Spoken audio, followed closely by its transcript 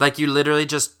Like you literally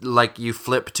just like you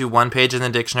flip to one page in the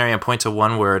dictionary and point to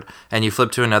one word, and you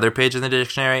flip to another page in the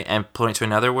dictionary and point to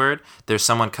another word. There's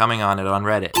someone coming on it on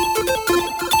Reddit.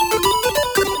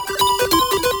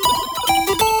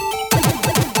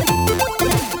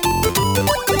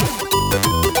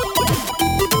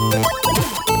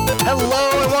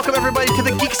 Hello and welcome everybody to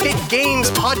the Geekscape Games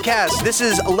podcast. This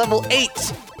is level 8,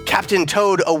 Captain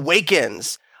Toad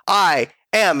Awakens. I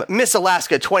am Miss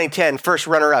Alaska 2010 first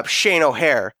runner-up Shane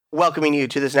O'Hare, welcoming you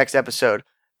to this next episode.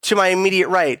 To my immediate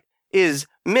right is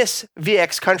Miss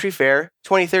VX Country Fair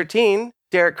 2013,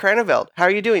 Derek Craneveld. How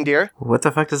are you doing, dear? What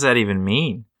the fuck does that even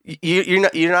mean? You're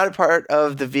not a part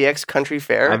of the VX Country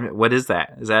Fair. What is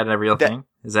that? Is that a real thing?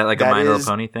 Is that like a My Little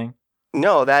Pony thing?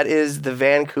 No, that is the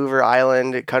Vancouver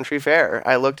Island Country Fair.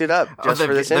 I looked it up just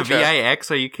for this intro. The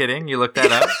VIX? Are you kidding? You looked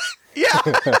that up?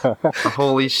 Yeah.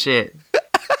 Holy shit.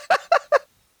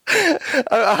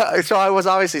 So I was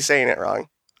obviously saying it wrong.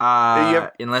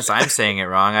 Unless I'm saying it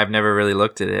wrong, I've never really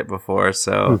looked at it before.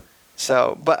 So,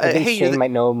 but I think Shane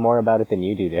might know more about it than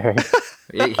you do, Derek.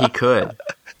 He could.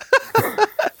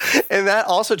 And that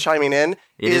also chiming in.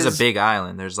 It is a big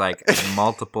island. There's like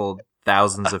multiple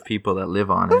thousands of people that live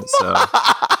on it. So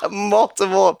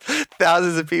multiple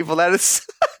thousands of people. That is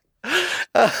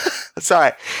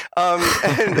sorry.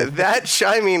 And that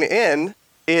chiming in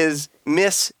is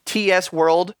Miss TS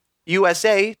World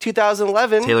USA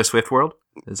 2011. Taylor Swift World?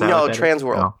 Is that no, Trans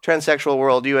World. Oh. Transsexual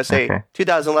World USA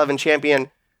 2011 champion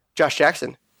Josh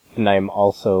Jackson. And I'm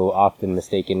also often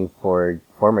mistaken for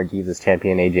former Jesus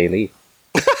champion AJ Lee.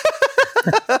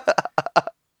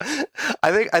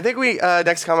 I think we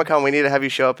next Comic-Con we need to have you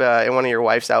show up in one of your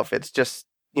wife's outfits, just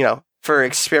for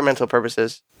experimental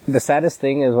purposes. The saddest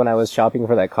thing is when I was shopping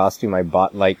for that costume, I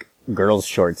bought like girls'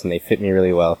 shorts and they fit me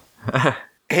really well.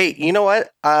 Hey, you know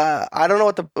what? I don't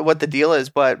know what the deal is,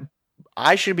 but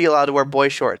I should be allowed to wear boy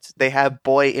shorts. They have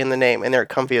boy in the name and they're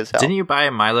comfy as hell. Didn't you buy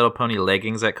My Little Pony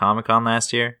leggings at Comic-Con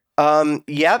last year?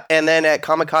 Yep, and then at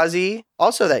Kamikaze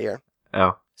also that year.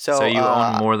 Oh. So you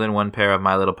own more than one pair of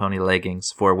My Little Pony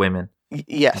leggings for women?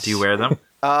 Yes. Do you wear them?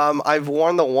 I've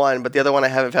worn the one, but the other one I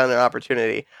haven't found an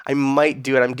opportunity. I might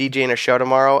do it. I'm DJing a show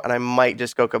tomorrow, and I might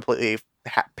just go completely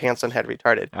pants on head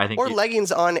retarded.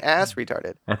 Leggings on ass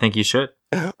retarded. I think you should.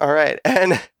 All right.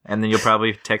 And then you'll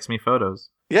probably text me photos.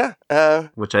 Yeah.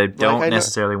 Which I don't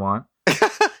necessarily want.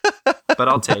 But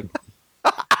I'll take.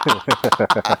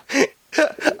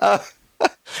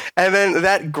 And then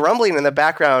that grumbling in the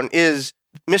background is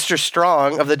Mr.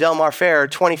 Strong of the Del Mar Fair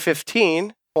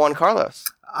 2015, Juan Carlos.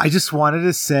 I just wanted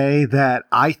to say that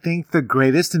I think the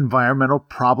greatest environmental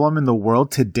problem in the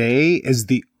world today is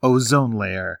the ozone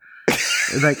layer.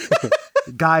 Like,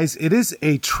 guys, it is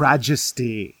a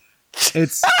tragedy.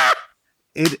 It's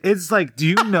like, do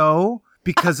you know,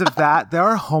 because of that, there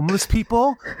are homeless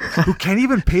people who can't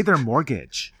even pay their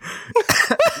mortgage.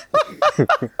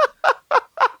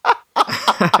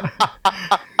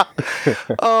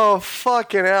 Oh,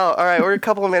 fucking hell. All right, we're a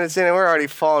couple of minutes in and we're already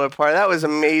falling apart. That was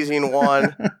amazing,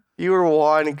 Juan. You were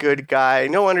one good guy.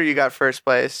 No wonder you got first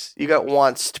place. You got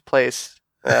once place.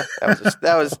 That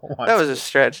was a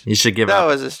stretch. You should give up. That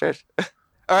was a stretch.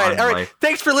 All right.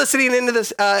 Thanks for listening into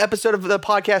this episode of the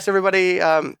podcast, everybody.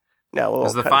 It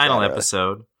was the final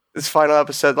episode. This final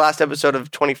episode, last episode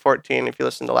of 2014, if you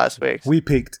listened to last week's. We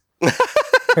peaked. We're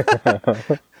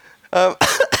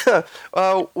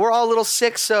all a little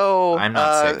sick, so... I'm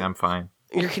not sick, I'm fine.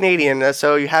 You're Canadian,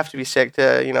 so you have to be sick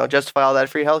to, justify all that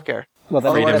free healthcare. Well,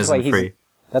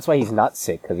 that's why he's not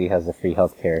sick, because he has the free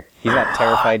healthcare. He's not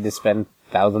terrified to spend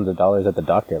thousands of dollars at the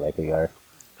doctor like we are.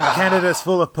 Canada's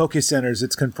full of Poke Centers,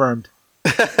 it's confirmed.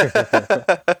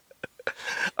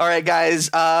 All right, guys.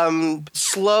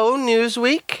 Slow news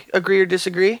week. Agree or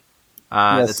disagree?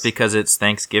 Yes. That's because it's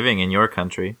Thanksgiving in your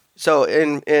country. So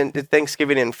in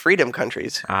Thanksgiving in freedom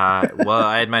countries. Well,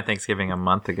 I had my Thanksgiving a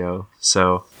month ago,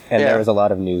 so... And there was a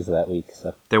lot of news that week,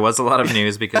 so... There was a lot of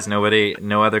news because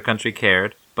no other country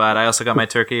cared. But I also got my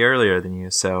turkey earlier than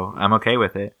you, so I'm okay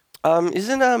with it.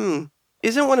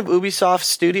 Isn't one of Ubisoft's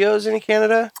studios in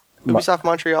Canada? Ubisoft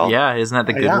Montreal? Yeah, isn't that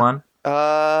the good one?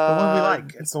 The one we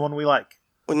like. It's the one we like.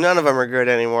 Well, none of them are good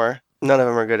anymore.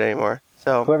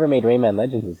 So whoever made Rayman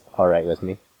Legends is alright with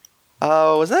me.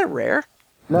 Oh, was that Rare?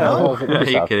 No. Are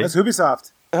you kidding? That's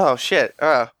Ubisoft. Oh, shit.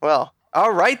 Well.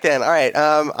 All right, then. All right.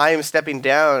 I am stepping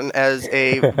down as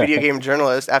a video game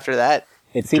journalist after that.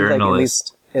 It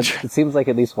seems like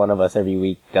at least one of us every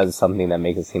week does something that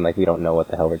makes it seem like we don't know what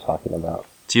the hell we're talking about.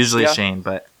 It's usually Shane,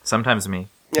 but sometimes me.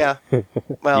 Yeah.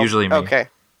 Well, usually me. Okay.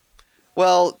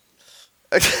 Well,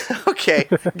 okay.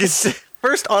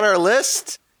 First on our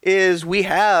list is we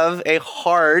have a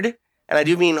hard and I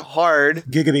do mean hard,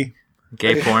 Giggity.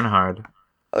 Gay porn hard.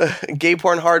 gay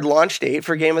porn hard launch date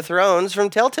for Game of Thrones from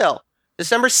Telltale,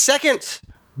 December 2nd.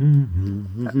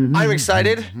 I'm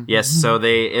excited. Yes, so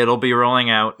it'll be rolling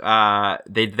out.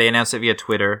 They announced it via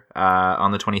Twitter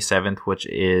on the 27th, which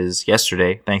is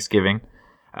yesterday, Thanksgiving.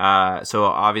 So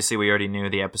obviously we already knew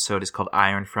the episode is called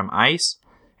Iron from Ice,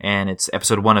 and it's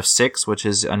episode 1 of 6, which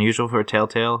is unusual for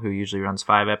Telltale, who usually runs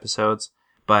 5 episodes.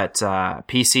 But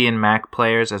PC and Mac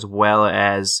players, as well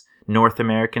as North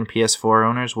American PS4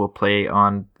 owners, will play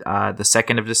on the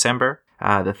 2nd of December.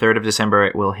 The 3rd of December,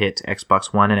 it will hit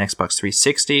Xbox One and Xbox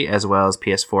 360, as well as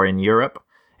PS4 in Europe.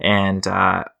 And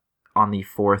on the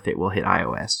 4th, it will hit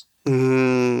iOS.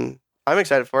 I'm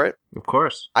excited for it. Of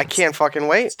course. I can't fucking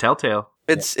wait. It's Telltale.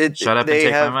 Shut up and they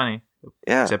take have, my money.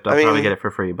 Yeah, Except I'll probably get it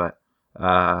for free, but...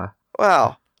 Wow.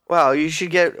 You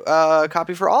should get a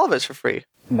copy for all of us for free.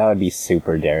 That would be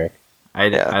super Derek. I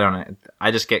don't.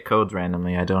 I just get codes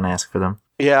randomly. I don't ask for them.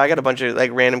 Yeah, I got a bunch of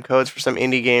like random codes for some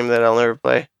indie game that I'll never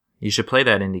play. You should play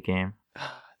that indie game.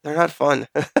 They're not fun.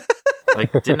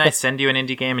 Like, didn't I send you an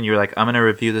indie game and you were like, I'm gonna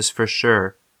review this for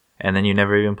sure, and then you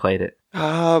never even played it?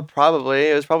 Probably.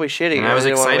 It was probably shitty. And I was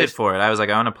excited for it. I was like,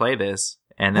 I want to play this,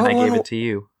 and then I gave it to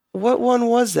you. What one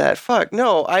was that? Fuck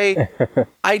no! I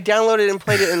downloaded and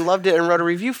played it and loved it and wrote a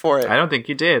review for it. I don't think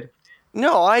you did.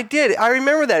 No, I did. I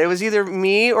remember that. It was either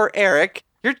me or Eric.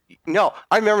 No,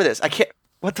 I remember this. I can't.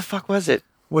 What the fuck was it?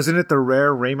 Wasn't it the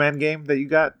rare Rayman game that you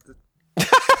got?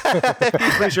 I'm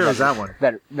pretty sure it was that one.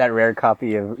 That rare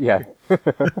copy of no,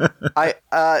 I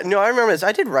remember this.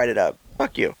 I did write it up.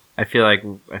 Fuck you. I feel like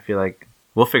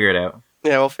we'll figure it out.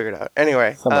 Yeah, we'll figure it out.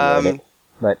 Anyway, someone wrote it,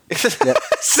 but yep.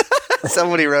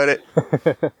 Somebody wrote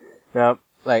it. No,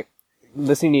 like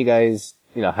listening to you guys,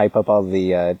 hype up all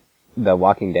the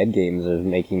Walking Dead games is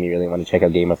making me really want to check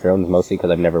out Game of Thrones, mostly because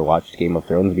I've never watched Game of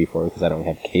Thrones before because I don't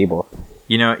have cable.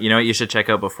 You know what you should check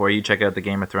out before you check out the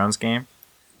Game of Thrones game?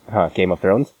 Game of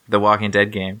Thrones? The Walking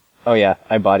Dead game. Oh yeah,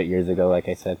 I bought it years ago, like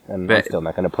I said, and I'm still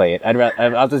not going to play it.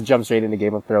 I'll just jump straight into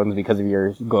Game of Thrones because of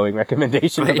your glowing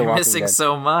recommendation of The Walking Dead. You're missing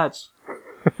so much.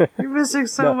 You're missing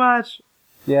so much.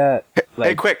 Yeah.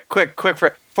 Hey, quick.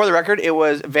 For the record, it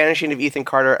was Vanishing of Ethan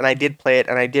Carter, and I did play it,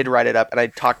 and I did write it up, and I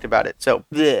talked about it. So,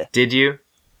 bleh. Did you?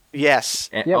 Yes.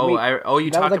 You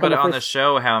talked about it on the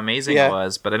show, how amazing it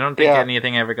was, but I don't think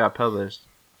anything ever got published.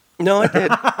 No, it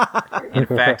did. In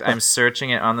fact, I'm searching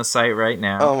it on the site right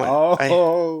now.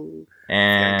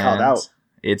 And called out.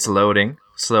 It's loading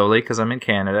slowly because I'm in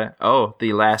Canada. Oh,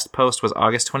 the last post was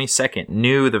August 22nd.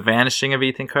 New The Vanishing of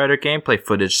Ethan Carter gameplay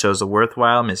footage shows a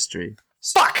worthwhile mystery.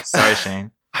 Fuck! Sorry,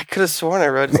 Shane. I could have sworn I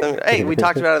wrote something. Hey, we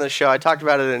talked about it on the show. I talked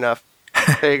about it enough.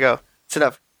 There you go. It's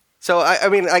enough. So,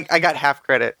 I got half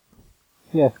credit.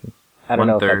 Yeah. I don't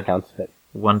know if that counts, but...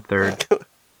 1/3.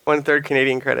 1/3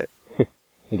 Canadian credit.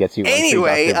 It gets you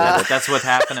anyway, that's what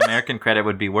half an American credit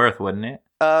would be worth, wouldn't it?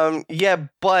 Yeah,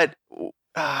 but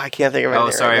I can't think of anything.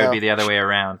 Oh, sorry, right it would be the other way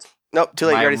around. Nope, too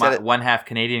late. You already said it. 1/2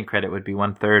 Canadian credit would be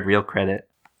 1/3 real credit.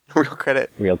 Real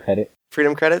credit. Real credit.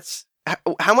 Freedom credits.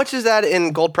 How much is that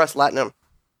in Gold Press Platinum?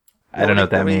 I don't know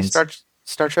what that means.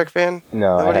 Star Trek fan?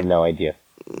 No, I have no idea.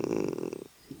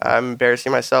 I'm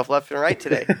embarrassing myself left and right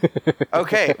today.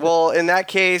 Okay, well, in that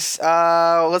case,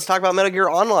 let's talk about Metal Gear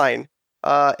Online.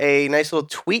 A nice little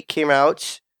tweet came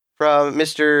out from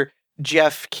Mr.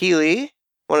 Jeff Keighley,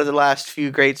 one of the last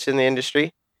few greats in the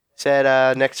industry.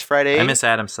 Said next Friday. I miss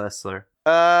Adam Sessler.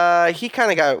 He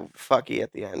kind of got fucky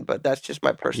at the end, but that's just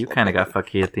my personal. You kind of got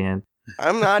fucky at the end.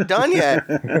 I'm not done yet.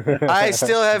 I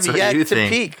still have yet to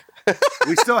peak.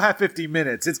 We still have 50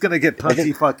 minutes. It's gonna get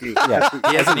pussy fucky.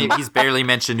 Yeah. He's barely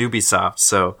mentioned Ubisoft,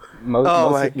 so.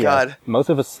 God. Most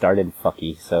of us started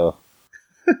fucky, so.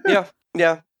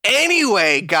 Yeah.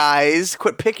 Anyway, guys,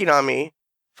 quit picking on me.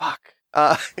 Fuck.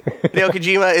 Hideo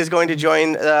Kojima is going to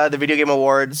join the Video Game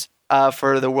Awards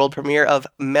for the world premiere of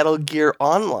Metal Gear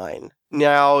Online.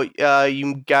 Now,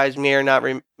 you guys may or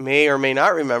may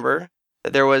not remember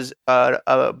that there was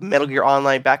a Metal Gear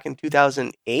Online back in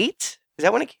 2008. Is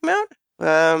that when it came out?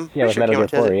 Yeah, with Metal Gear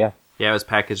 4, yeah. Yeah, it was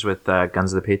packaged with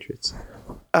Guns of the Patriots.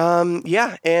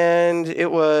 Yeah, and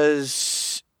it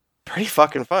was pretty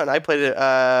fucking fun. I played it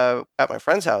at my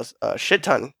friend's house a shit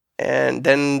ton. And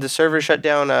then the server shut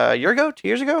down 2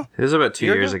 years ago? It was about 2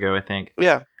 years ago, I think.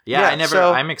 Yeah.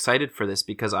 I'm excited for this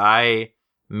because I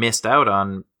missed out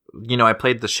on, I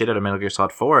played the shit out of Metal Gear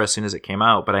Solid 4 as soon as it came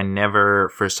out, but I never,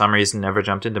 for some reason, never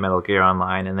jumped into Metal Gear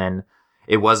Online. And then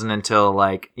it wasn't until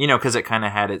because it kind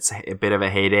of had a bit of a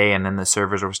heyday and then the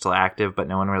servers were still active, but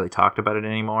no one really talked about it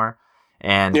anymore.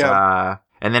 And,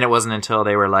 and then it wasn't until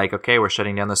they were like, okay, we're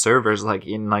shutting down the servers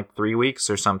in 3 weeks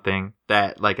or something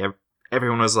that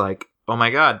everyone was like, oh my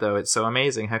god, though, it's so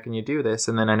amazing. How can you do this?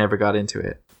 And then I never got into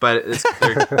it. But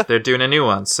they're doing a new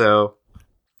one, so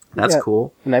that's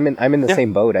cool. And I'm in the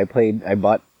same boat. I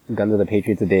bought Guns of the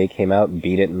Patriots the day it came out,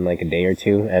 beat it in like a day or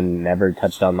two, and never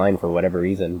touched online for whatever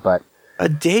reason. But a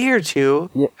day or two?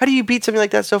 Yeah. How do you beat something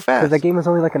like that so fast? Because that game was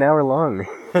only like an hour long,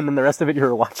 and then the rest of it you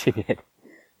were watching it.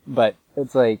 But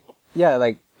it's like, yeah,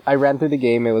 like I ran through the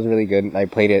game. It was really good. I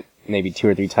played it maybe 2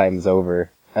 or 3 times over,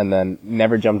 and then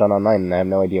never jumped on online, and I have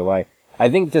no idea why. I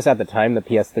think just at the time the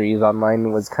PS3's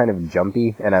online was kind of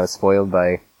jumpy, and I was spoiled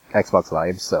by Xbox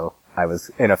Live, so I was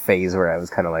in a phase where I was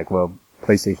kind of like, well,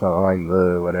 PlayStation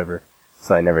Online, whatever.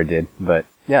 So I never did. But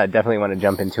yeah, I definitely want to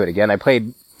jump into it again. I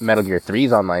played Metal Gear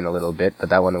 3's online a little bit, but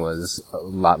that one was a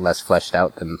lot less fleshed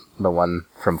out than the one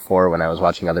from 4 when I was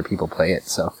watching other people play it.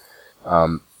 So,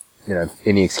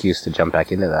 any excuse to jump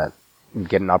back into that.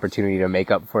 Get an opportunity to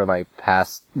make up for my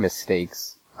past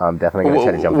mistakes. I'm definitely going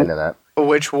to try to jump into that.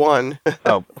 Which one?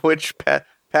 Oh. Which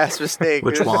past mistake?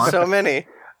 Which There's one? so many.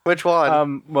 Which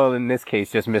one? Well, in this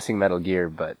case, just missing Metal Gear,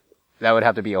 but that would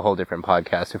have to be a whole different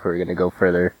podcast if we were going to go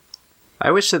further.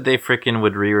 I wish that they frickin'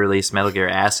 would re-release Metal Gear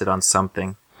Acid on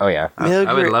something. Oh, yeah.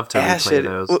 I would love to Acid.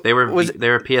 replay those. They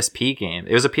were a PSP game.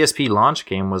 It was a PSP launch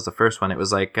game was the first one. It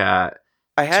was like I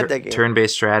had that game.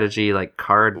 Turn-based strategy, like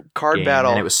card game,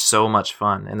 battle. and it was so much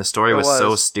fun. And the story was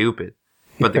so stupid.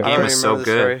 But the I game don't was even so remember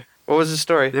the good. story. What was the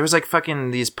story? There was like fucking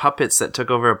these puppets that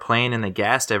took over a plane and they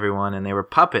gassed everyone and they were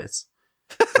puppets.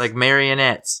 Like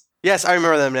marionettes. Yes, I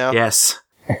remember them now. Yes.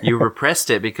 You repressed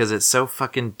it because it's so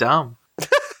fucking dumb.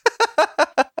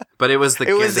 But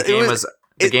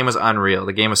the game was unreal.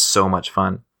 The game was so much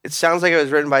fun. It sounds like it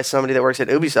was written by somebody that works at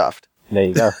Ubisoft. There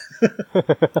you go.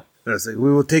 It's like,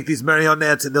 we will take these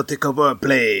marionettes and they'll take over a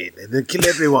plane and then kill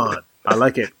everyone. I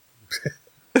like it.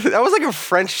 That was like a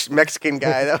French-Mexican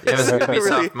guy. That It was was Ubisoft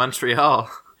really... Montreal.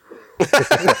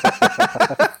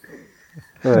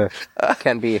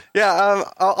 Can be. Yeah,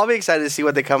 I'll be excited to see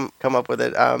what they come up with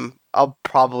it. I'll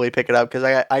probably pick it up because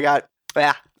I got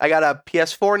a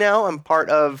PS4 now. I'm part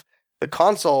of the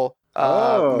console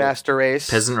master race,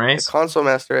 Peasant race, the console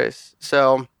master race.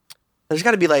 So there's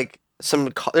got to be like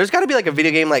a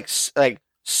video game like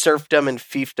serfdom and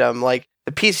fiefdom, like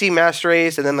the PC master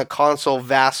race and then the console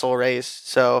vassal race.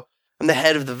 So I'm the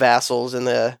head of the vassals in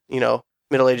the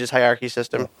Middle Ages hierarchy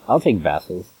system. I'll take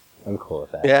vassals. I'm cool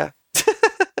with that. Yeah.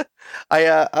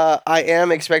 I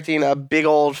am expecting a big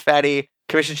old fatty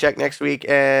commission check next week,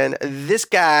 and this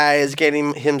guy is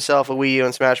getting himself a Wii U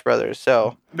and Smash Brothers.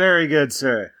 So very good,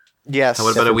 sir. Yes.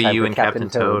 What about a Wii time U for and Captain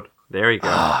Captain Toad? There you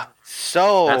go.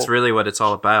 So That's really what it's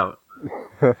all about.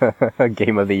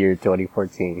 Game of the year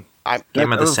 2014.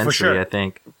 Game of the for century, sure. I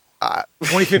think.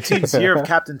 2015's year of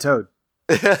Captain Toad.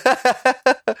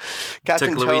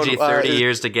 Captain Took Luigi 30 Toad,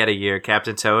 years to get a year.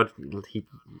 Captain Toad,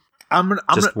 I'm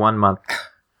just 1 month.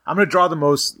 I'm gonna draw the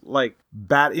most like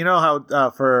bad. You know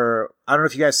how for I don't know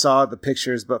if you guys saw the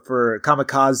pictures, but for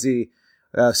Kamikaze,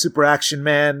 Super Action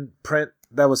Man print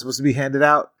that was supposed to be handed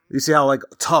out. You see how like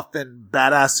tough and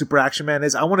badass Super Action Man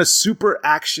is. I want a Super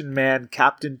Action Man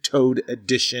Captain Toad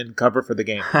edition cover for the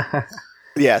game.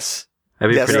 Yes.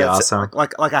 That'd be Yes, pretty that's- awesome.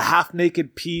 like a half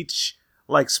naked Peach,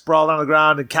 like sprawled on the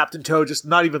ground, and Captain Toad just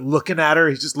not even looking at her.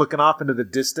 He's just looking off into the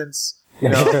distance. You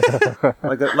know,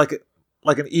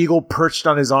 like an eagle perched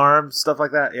on his arm, stuff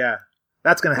like that. Yeah,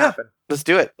 that's gonna happen. Let's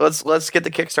do it. Let's get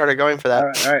the Kickstarter going for that.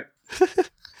 All right.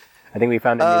 I think we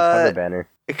found a new cover banner.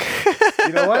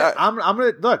 You know what? I'm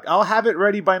gonna look. I'll have it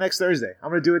ready by next Thursday.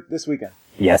 I'm gonna do it this weekend.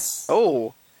 Yes.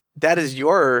 Oh, that is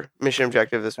your mission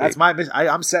objective this week. That's my mission.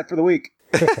 I'm set for the week.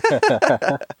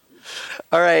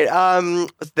 All right.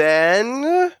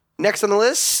 Then next on the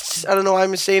list, I don't know why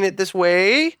I'm saying it this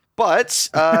way, but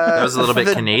That was a little bit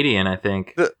Canadian, I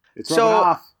think. It's So- rubbing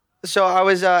off. So I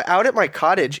was out at my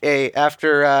cottage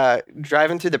after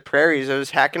driving through the prairies. I was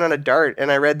hacking on a dart,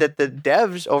 and I read that the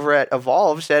devs over at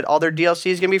Evolve said all their DLC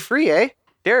is going to be free, eh?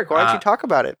 Derek, why don't you talk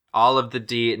about it? Not all of the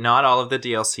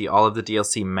DLC, all of the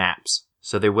DLC maps.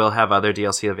 So they will have other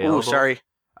DLC available. Oh, sorry.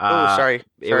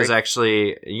 It was Sorry.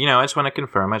 actually, I just want to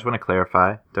confirm. I just want to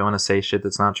clarify. Don't want to say shit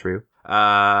that's not true.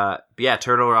 But yeah,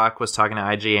 Turtle Rock was talking to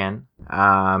IGN,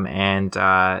 and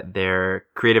their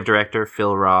creative director,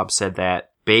 Phil Robb, said that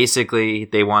basically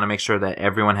they want to make sure that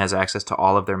everyone has access to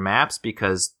all of their maps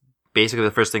because basically the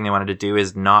first thing they wanted to do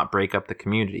is not break up the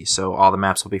community. So all the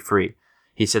maps will be free.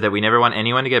 He said that we never want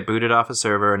anyone to get booted off a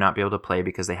server or not be able to play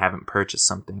because they haven't purchased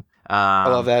something. I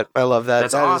love that.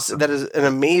 That's awesome. That is an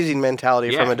amazing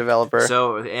mentality from a developer.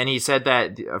 So, and he said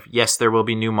that yes, there will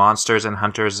be new monsters and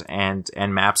hunters and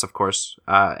maps, of course,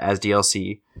 as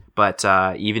DLC. But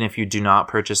even if you do not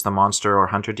purchase the monster or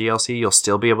hunter DLC, you'll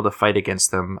still be able to fight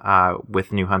against them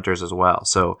with new hunters as well.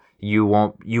 So you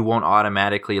won't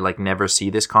automatically like never see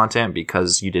this content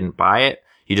because you didn't buy it.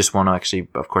 You just won't actually,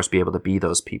 of course, be able to be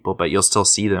those people, but you'll still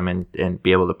see them and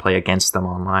be able to play against them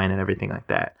online and everything like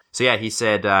that. So yeah, he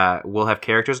said, we'll have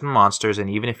characters and monsters, and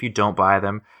even if you don't buy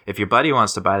them, if your buddy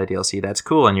wants to buy the DLC, that's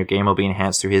cool, and your game will be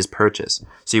enhanced through his purchase.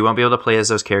 So you won't be able to play as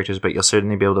those characters, but you'll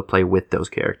certainly be able to play with those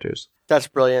characters. That's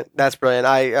brilliant.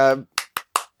 I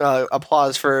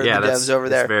applause for the devs over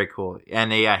there. That's very cool.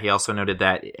 And yeah, he also noted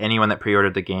that anyone that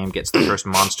pre-ordered the game gets the first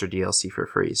monster DLC for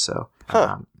free. So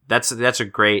that's a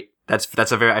great.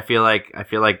 That's a very. I feel like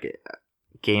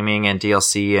gaming and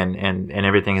DLC and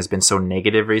everything has been so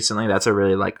negative recently. That's a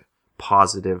really like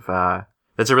positive.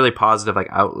 That's a really positive like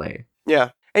outlay.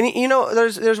 Yeah. And you know,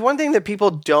 there's one thing that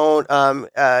people don't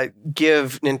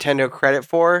give Nintendo credit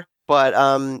for, but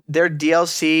their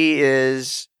DLC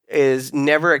is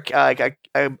never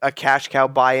a cash cow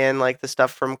buy-in like the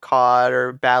stuff from COD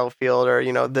or Battlefield or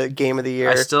you know the Game of the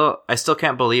Year. I still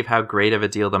can't believe how great of a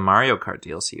deal the Mario Kart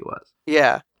DLC was.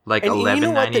 Yeah, like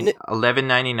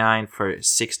 $11.99 for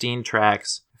 16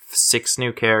 tracks, 6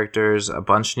 new characters, a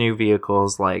bunch of new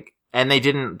vehicles, like. And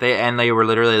they were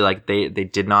literally like, they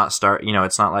did not start, you know,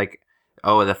 it's not like,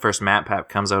 oh, the first map pack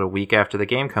comes out a week after the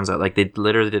game comes out. Like, they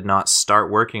literally did not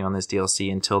start working on this DLC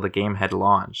until the game had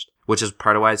launched, which is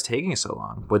part of why it's taking so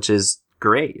long, which is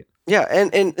great. Yeah,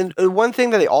 and one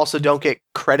thing that they also don't get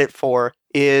credit for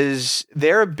is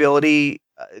their ability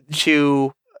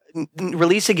to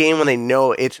release a game when they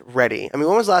know it's ready. I mean,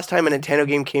 when was the last time a Nintendo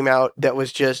game came out that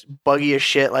was just buggy as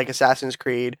shit like Assassin's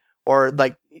Creed or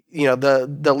like, you know,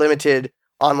 the limited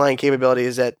online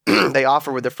capabilities that they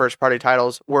offer with the first party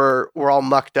titles were all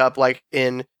mucked up like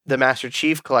in the Master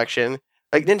Chief Collection.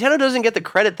 Like Nintendo doesn't get the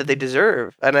credit that they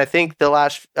deserve. And I think the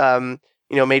last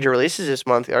major releases this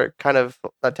month are kind of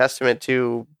a testament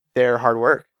to their hard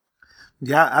work.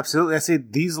 Yeah, absolutely. I say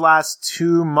these last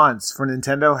 2 months for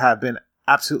Nintendo have been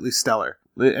absolutely stellar.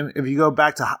 If you go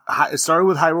back to it started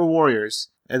with Hyrule Warriors,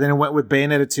 and then it went with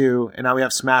Bayonetta 2, and now we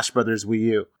have Smash Brothers Wii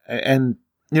U. And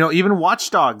you know, even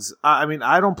Watch Dogs. I mean,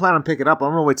 I don't plan on picking it up.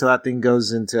 I'm gonna wait till that thing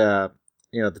goes into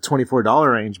the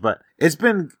 $24 range. But it's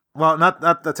been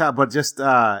not the top, but just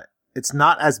it's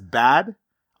not as bad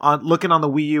on looking on the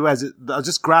Wii U as it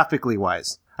just graphically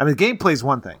wise. I mean, gameplay's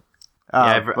one thing.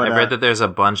 I've read that there's a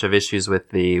bunch of issues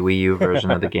with the Wii U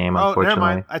version of the game. Unfortunately, never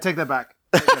mind. I take that back.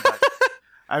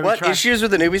 What issues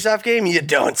with an Ubisoft game? You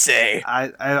don't say.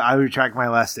 I retract my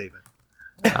last statement.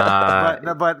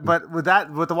 But with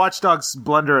the Watch Dogs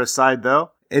blunder aside,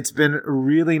 though, it's been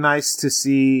really nice to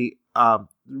see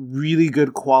really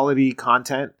good quality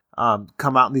content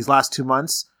come out in these last 2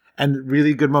 months, and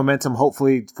really good momentum.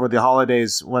 Hopefully for the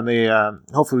holidays when they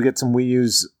hopefully we get some Wii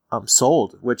U's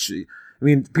sold. Which I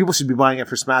mean, people should be buying it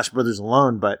for Smash Brothers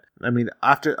alone. But I mean,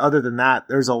 other than that,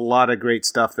 there's a lot of great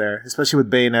stuff there, especially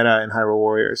with Bayonetta and Hyrule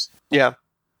Warriors. Yeah.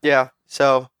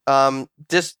 So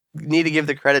just need to give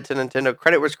the credit to Nintendo.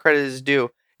 Credit where credit is due.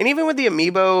 And even with the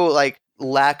amiibo like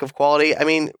lack of quality, I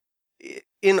mean,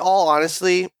 in all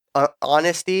honesty,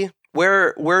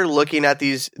 we're looking at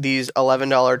these $11,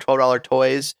 $12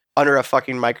 toys under a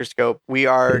fucking microscope. We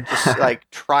are just like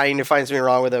trying to find something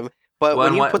wrong with them. But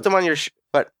when you put them on your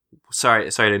sorry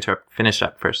to interrupt. Finish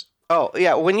up first. Oh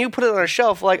yeah, when you put it on a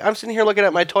shelf, like I'm sitting here looking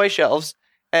at my toy shelves,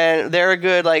 and they're a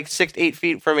good like 6 to 8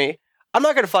 feet from me. I'm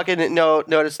not gonna fucking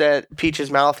notice that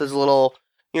Peach's mouth is a little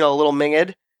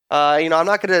minged. I'm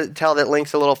not gonna tell that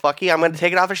Link's a little fucky. I'm gonna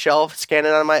take it off a shelf, scan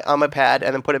it on my pad,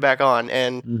 and then put it back on.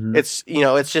 And it's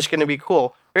just gonna be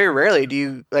cool. Very rarely do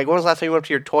you like. When was the last time you went up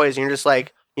to your toys and you're just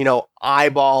like,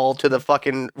 eyeball to the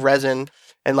fucking resin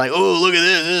and like, oh, look at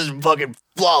this. This is fucking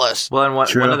flawless. Well, and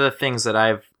one of the things that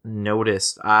I've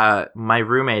noticed, my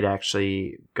roommate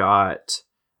actually got.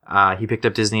 He picked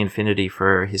up Disney Infinity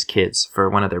for his kids for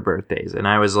one of their birthdays, and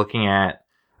I was looking at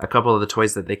a couple of the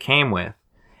toys that they came with,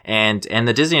 and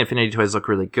the Disney Infinity toys look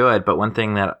really good. But one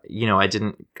thing that I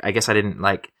didn't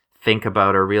like think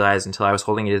about or realize until I was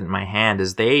holding it in my hand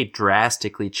is they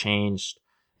drastically changed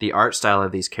the art style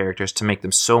of these characters to make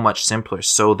them so much simpler,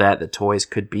 so that the toys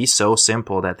could be so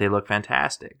simple that they look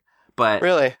fantastic. But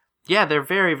really, yeah, they're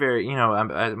very, very.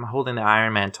 I'm holding the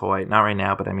Iron Man toy, not right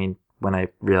now, but I mean when I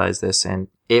realized this and.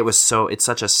 It's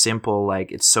such a simple,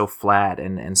 like, it's so flat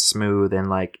and smooth and,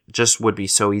 like, just would be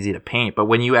so easy to paint. But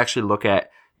when you actually look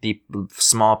at the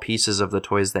small pieces of the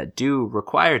toys that do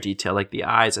require detail, like the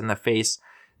eyes and the face,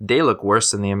 they look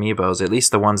worse than the amiibos, at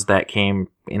least the ones that came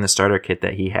in the starter kit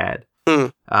that he had.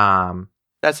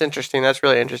 That's interesting. That's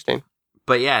really interesting.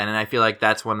 But yeah, and I feel like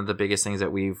that's one of the biggest things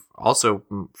that we've also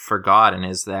forgotten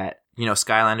is that,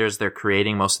 Skylanders, they're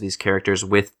creating most of these characters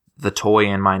with the toy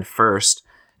in mind first.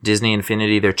 Disney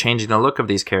Infinity, they're changing the look of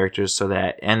these characters so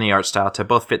that, and the art style to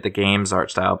both fit the game's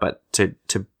art style, but to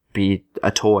be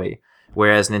a toy.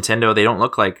 Whereas Nintendo, they don't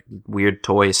look like weird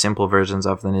toy, simple versions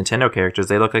of the Nintendo characters.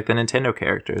 They look like the Nintendo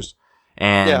characters.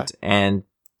 And they're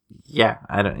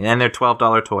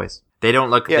 $12 toys. They don't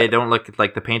look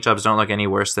like the paint jobs don't look any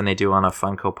worse than they do on a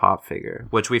Funko Pop figure,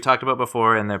 which we've talked about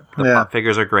before. And the Pop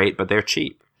figures are great, but they're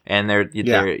cheap. And they're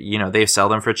they sell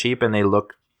them for cheap and they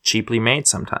look cheaply made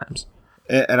sometimes.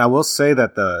 And I will say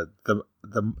that the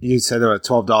you said there were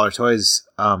 $12 toys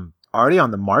already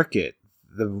on the market.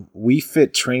 The Wii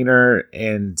Fit Trainer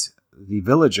and the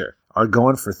Villager are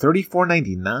going for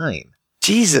 $34.99.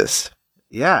 Jesus.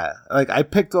 Yeah, like I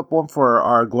picked up one for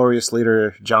our glorious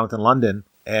leader Jonathan London,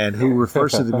 and who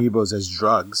refers to the amiibos as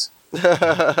drugs.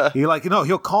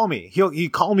 He'll call me. He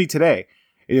called me today.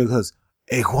 And he goes,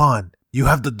 "Hey Juan, you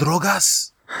have the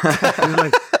drogas?" He's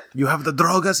like, "You have the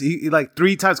drogas?" He like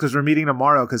 3 times because we're meeting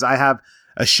tomorrow because I have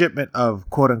a shipment of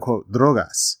quote unquote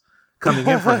drogas coming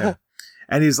in for him.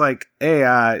 And he's like, "Hey,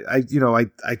 I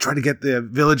try to get the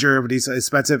Villager, but he's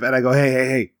expensive." And I go,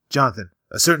 "Hey, Jonathan,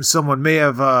 a certain someone may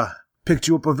have picked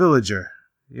you up a Villager,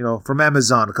 from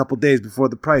Amazon a couple days before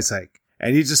the price hike."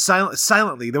 And he just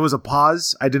silently, there was a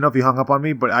pause. I didn't know if he hung up on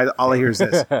me, but all I hear is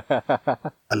this: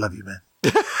 "I love you, man.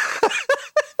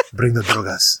 Bring the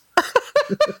drogas."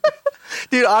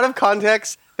 Dude, out of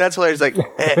context, that's hilarious. Like,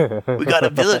 "Hey, we got a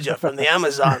Villager from the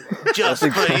Amazon just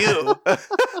for you."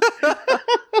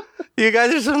 You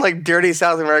guys are some like dirty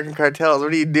South American cartels.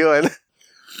 What are you doing?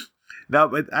 No,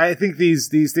 but I think these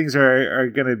things are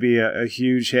going to be a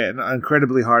huge hit and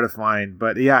incredibly hard to find.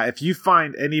 But yeah, if you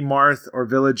find any Marth or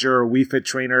Villager or Wii Fit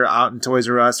Trainer out in Toys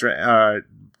R Us or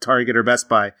Target or Best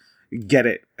Buy, get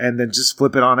it and then just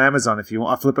flip it on Amazon if you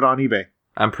want. Flip it on eBay.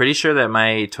 I'm pretty sure that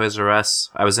my Toys R Us,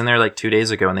 I was in there like 2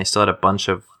 days ago and they still had a bunch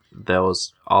of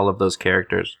all of those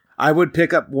characters. I would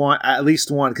pick up at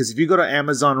least one, because if you go to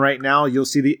Amazon right now, you'll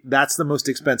see that's the most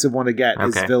expensive one to get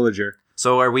is Villager.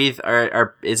 So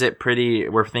is it pretty,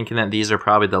 we're thinking that these are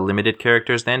probably the limited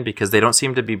characters then, because they don't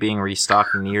seem to be being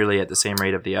restocked nearly at the same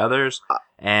rate of the others.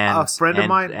 And a friend of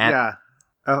mine,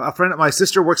 my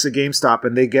sister works at GameStop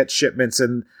and they get shipments,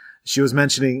 and she was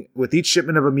mentioning with each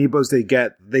shipment of amiibos they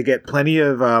get plenty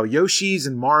of Yoshis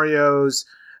and Marios.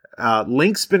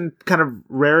 Link's been kind of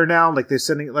rare now, like they're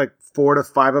sending like 4 to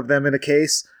 5 of them in a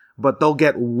case, but they'll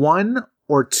get 1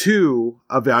 or 2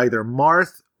 of either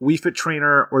Marth, Wii Fit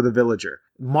Trainer, or the Villager.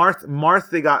 Marth,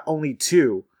 they got only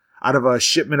 2 out of a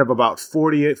shipment of about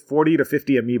 40 to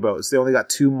 50 amiibos. They only got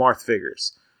 2 Marth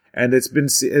figures. And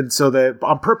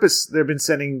on purpose, they've been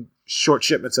sending short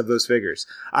shipments of those figures.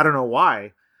 I don't know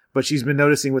why, but she's been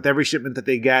noticing with every shipment that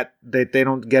they get, that they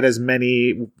don't get as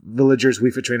many Villagers,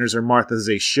 Wii Fit Trainers, or Marth as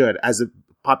they should, as the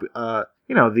public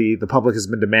has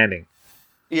been demanding.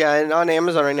 Yeah, and on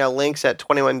Amazon right now, Link's at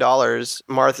 $21,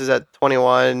 Marth is at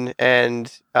 $21,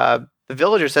 and the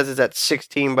Villager says it's at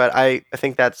 $16. But I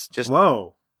think that's just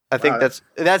whoa. I think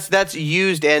that's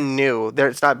used and new.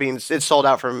 It's sold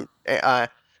out from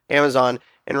Amazon,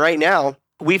 and right now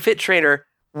Wii Fit Trainer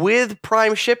with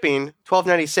Prime shipping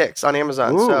 $12.96 on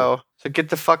Amazon. Ooh. So get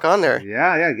the fuck on there.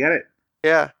 Yeah, get it.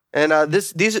 Yeah, and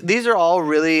these are all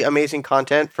really amazing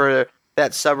content for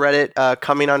that subreddit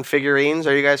coming on figurines.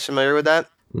 Are you guys familiar with that?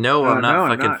 No, I'm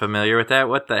not familiar with that.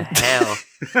 What the hell?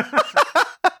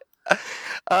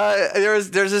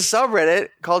 There's a subreddit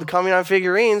called Coming on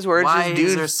Figurines where it's just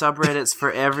dudes. Why is there subreddits for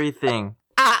everything?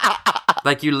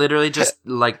 Like you literally just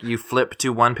you flip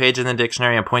to one page in the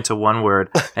dictionary and point to one word,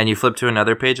 and you flip to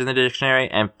another page in the dictionary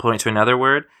and point to another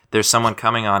word. There's someone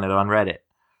coming on it on Reddit.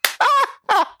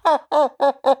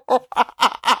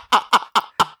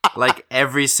 Like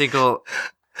every single,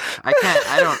 I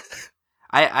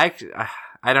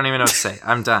don't even know what to say.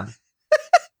 I'm done.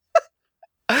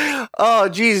 Oh,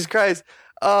 Jesus Christ.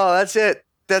 Oh, that's it.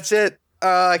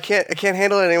 I can't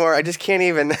handle it anymore. I just can't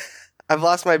even. I've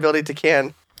lost my ability to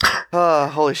can. Oh,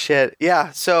 holy shit.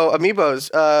 Yeah. So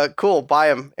amiibos, cool. Buy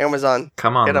them. Amazon.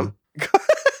 Come on. Get them.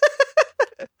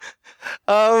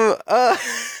 I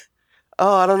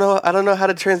don't know how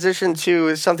to transition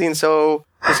to something so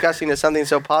disgusting to something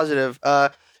so positive.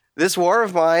 This War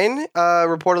of Mine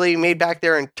reportedly made back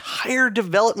their entire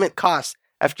development costs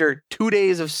after 2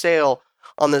 days of sale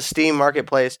on the Steam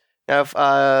marketplace. Now, if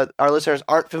our listeners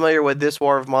aren't familiar with This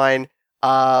War of Mine,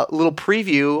 Little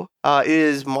preview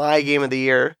is my game of the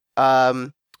year.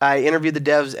 I interviewed the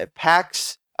devs at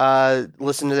PAX,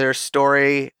 listened to their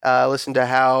story, listened to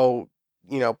how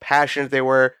passionate they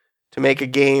were to make a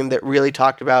game that really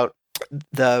talked about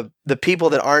the people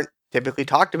that aren't typically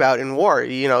talked about in war.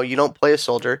 You don't play a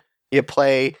soldier, you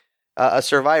play a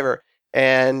survivor.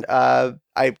 And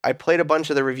I played a bunch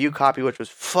of the review copy, which was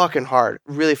fucking hard,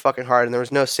 really fucking hard, and there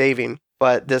was no saving.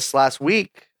 But this last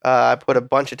week, I put a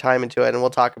bunch of time into it, and we'll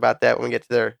talk about that when we get to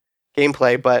their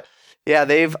gameplay. But yeah,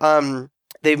 they've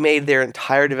made their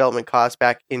entire development cost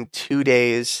back in 2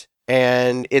 days,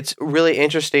 and it's really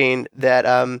interesting that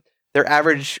their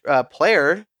average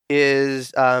player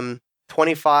is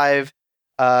 25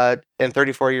 and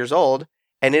 34 years old,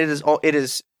 and it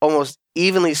is almost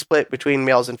evenly split between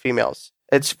males and females.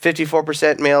 It's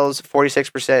 54% males,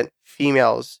 46%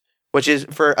 females, which is,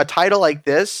 for a title like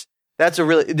this, that's a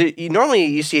really... Normally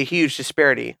you see a huge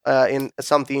disparity in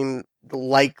something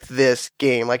like this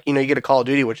game. Like, you get a Call of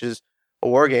Duty, which is a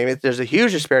war game. There's a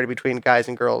huge disparity between guys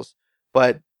and girls.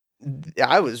 But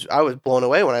I was blown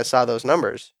away when I saw those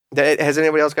numbers. Has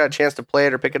anybody else got a chance to play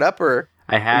it or pick it up? Or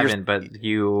I haven't, but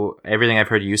everything I've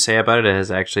heard you say about it has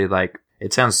actually,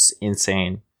 it sounds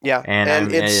insane. Yeah,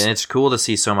 and it's cool to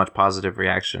see so much positive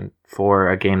reaction for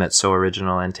a game that's so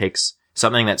original and takes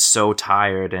something that's so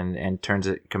tired and turns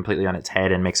it completely on its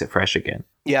head and makes it fresh again.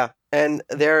 Yeah, and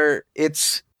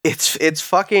it's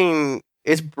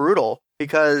brutal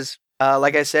because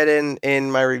like I said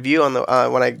in my review on the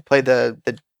when I played the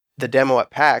demo at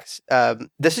PAX,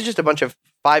 this is just a bunch of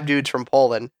 5 dudes from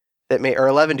Poland or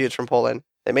 11 dudes from Poland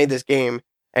that made this game,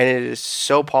 and it is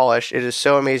so polished. It is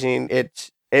so amazing.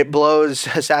 It blows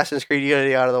Assassin's Creed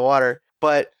Unity out of the water.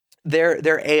 But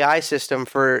their AI system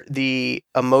for the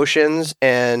emotions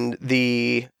and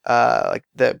the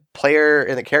player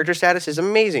and the character status is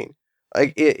amazing.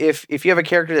 Like, if you have a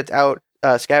character that's out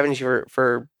scavenging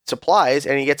for supplies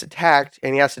and he gets attacked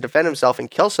and he has to defend himself and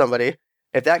kill somebody,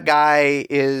 if that guy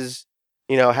has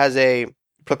a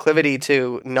proclivity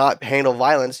to not handle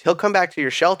violence, he'll come back to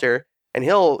your shelter and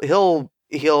he'll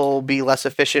be less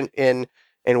efficient in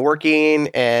working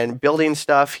and building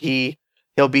stuff. He'll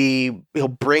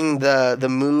bring the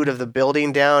mood of the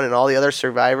building down and all the other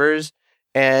survivors,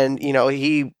 and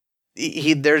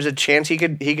there's a chance he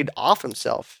could off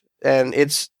himself, and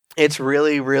it's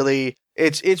really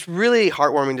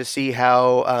heartwarming to see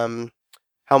how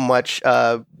much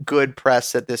good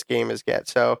press that this game has get.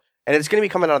 So, and it's going to be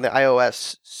coming out on the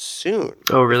iOS soon.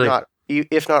 Oh, really?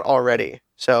 If not already.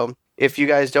 So, if you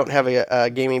guys don't have a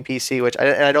gaming PC, which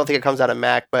I don't think it comes out on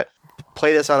Mac, but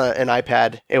play this on an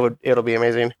iPad, it'll be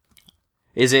amazing.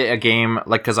 Is it a game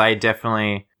because I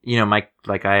definitely my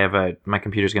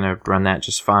computer's gonna run that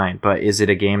just fine, but is it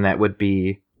a game that would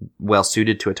be well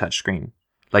suited to a touchscreen,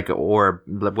 or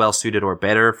well suited or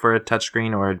better for a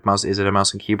touchscreen, or is it a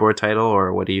mouse and keyboard title,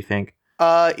 or what do you think?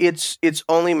 It's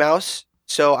only mouse.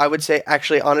 So I would say,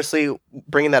 actually, honestly,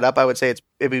 bringing that up, I would say it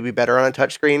would be better on a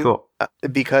touchscreen. Cool.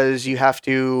 Because you have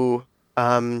to,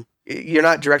 you're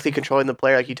not directly controlling the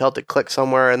player. Like, you tell it to click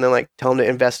somewhere and then tell them to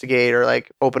investigate or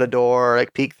open a door or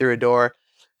peek through a door.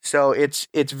 So it's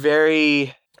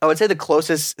very, I would say the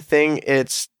closest thing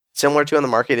it's similar to on the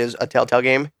market is a Telltale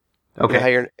game.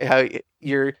 Okay. How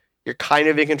you're kind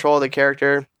of in control of the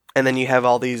character, and then you have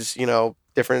all these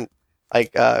different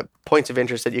points of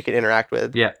interest that you can interact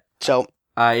with. Yeah. So.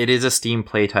 It is a Steam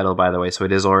Play title, by the way, so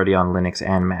it is already on Linux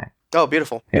and Mac. Oh,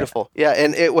 beautiful, beautiful. Yeah,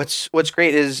 and what's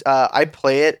great is I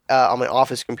play it on my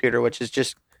office computer, which has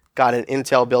just got an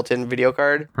Intel built-in video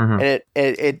card, and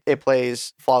it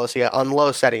plays flawlessly on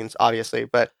low settings, obviously,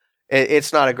 but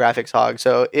it's not a graphics hog,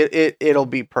 so it'll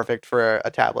be perfect for a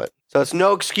tablet. So it's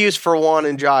no excuse for Juan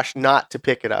and Josh not to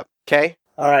pick it up. Okay.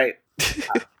 All right.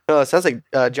 No, it sounds like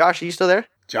Josh. Are you still there?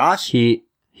 Josh?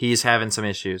 He's having some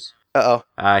issues. Uh-oh.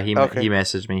 He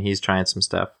messaged me. He's trying some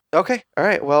stuff. Okay. All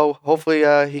right. Well, hopefully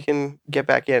he can get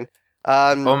back in.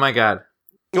 Oh my god.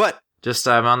 What? Just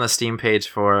I'm on the Steam page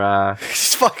for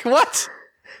Fuck, what?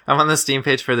 I'm on the Steam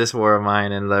page for This War of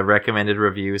Mine, and the recommended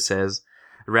review says,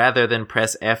 rather than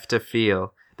press F to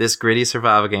feel, this gritty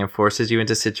survival game forces you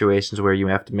into situations where you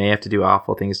may have to do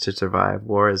awful things to survive.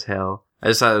 War is hell. I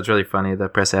just thought it was really funny, the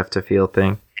press F to feel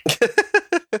thing.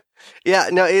 Yeah,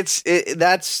 no,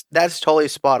 that's totally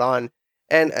spot on.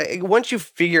 And once you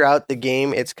figure out the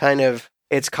game, it's kind of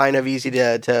easy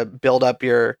to build up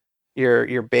your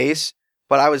base.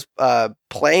 But I was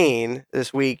playing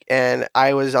this week, and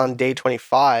I was on day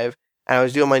 25, and I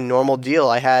was doing my normal deal.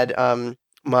 I had one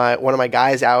of my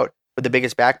guys out with the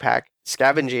biggest backpack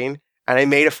scavenging, and I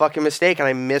made a fucking mistake, and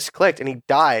I misclicked, and he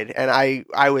died. And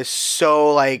I was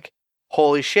so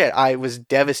holy shit, I was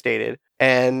devastated.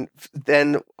 And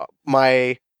then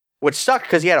which sucked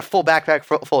because he had a full backpack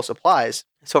full of supplies.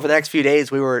 So for the next few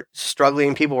days, we were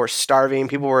struggling. People were starving.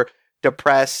 People were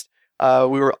depressed.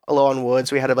 We were low on wood,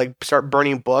 so we had to like start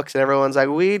burning books. And everyone's like,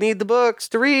 "We need the books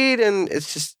to read." And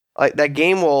it's just like that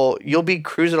game you'll be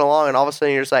cruising along, and all of a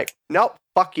sudden you're just like, "Nope,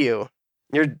 fuck you.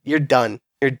 You're done.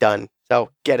 You're done."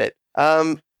 So get it.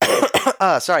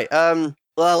 Sorry.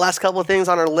 Last couple of things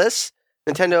on our list.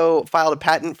 Nintendo filed a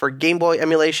patent for Game Boy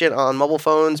emulation on mobile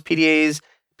phones, PDAs,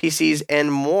 PCs,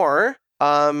 and more.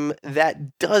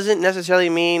 That doesn't necessarily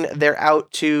mean they're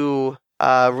out to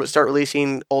start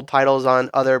releasing old titles on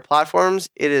other platforms.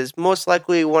 It is most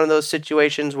likely one of those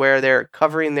situations where they're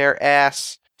covering their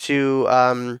ass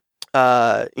to,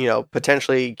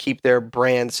 potentially keep their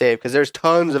brand safe, because there's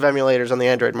tons of emulators on the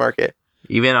Android market.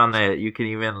 You can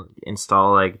even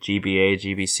install like GBA,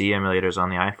 GBC emulators on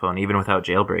the iPhone, even without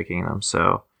jailbreaking them.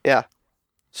 So yeah,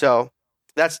 so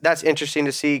that's interesting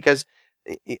to see, because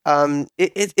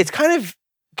it's kind of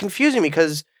confusing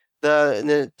because the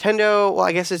Nintendo, well,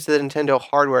 I guess it's the Nintendo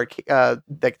hardware,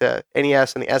 like the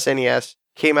NES and the SNES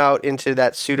came out into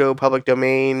that pseudo public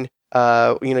domain.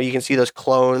 You can see those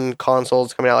clone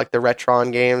consoles coming out, like the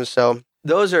Retron games. So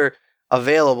those are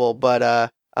available,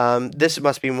 but this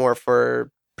must be more for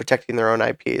protecting their own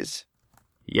IPs.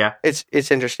 Yeah,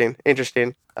 it's interesting.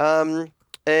 And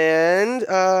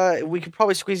we could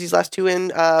probably squeeze these last two in.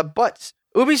 But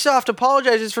Ubisoft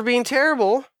apologizes for being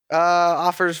terrible.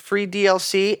 Offers free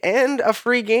DLC and a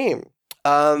free game.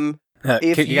 Can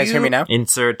you guys hear me now?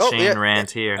 Insert Shane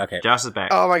rant here. Okay. Josh is back.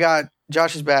 Oh my God,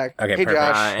 Josh is back. Okay, hey perfect.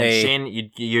 Josh. And Hey. Shane,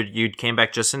 you came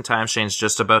back just in time. Shane's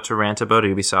just about to rant about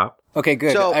Ubisoft. Okay,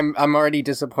 good. So- I'm already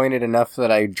disappointed enough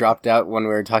that I dropped out when we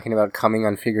were talking about coming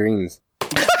on figurines.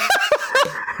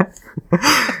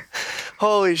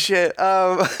 Holy shit.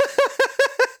 All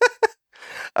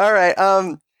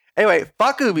right. Anyway,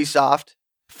 fuck Ubisoft.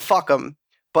 Fuck them.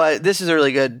 But this is a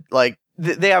really good, like,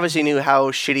 they obviously knew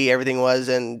how shitty everything was,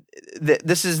 and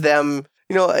this is them.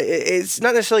 It's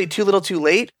not necessarily too little too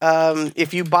late.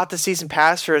 If you bought the season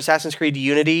pass for Assassin's Creed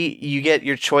Unity, you get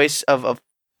your choice of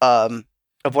one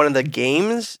of the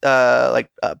games. I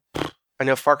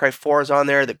know Far Cry 4 is on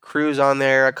there, The Crew's on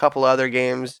there, a couple other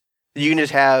games you can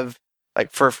just have like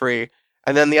for free.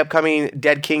 And then the upcoming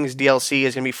Dead Kings DLC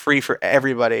is going to be free for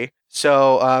everybody.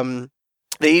 So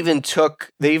they even took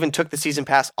the season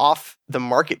pass off the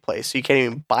marketplace, so you can't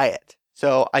even buy it.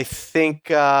 So I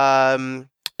think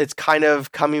it's kind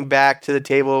of coming back to the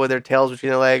table with their tails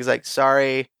between their legs. Like,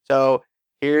 sorry, so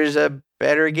here's a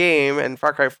better game, and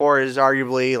Far Cry 4 is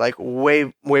arguably like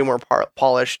way more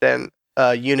polished than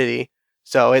Unity.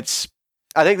 So I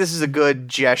think this is a good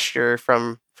gesture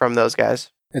from those guys.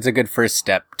 It's a good first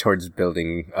step towards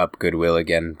building up goodwill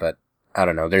again, but I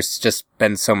don't know. There's just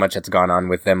been so much that's gone on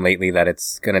with them lately that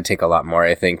it's going to take a lot more,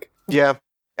 I think. Yeah,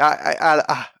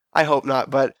 I hope not,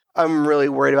 but I'm really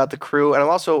worried about The Crew, and I'm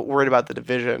also worried about The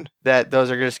Division, that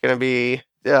those are just going to be,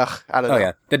 I don't know. Oh,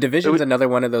 yeah. The Division's another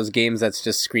one of those games that's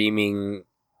just screaming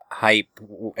hype,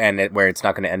 and where it's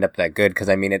not going to end up that good, because,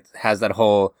 I mean, it has that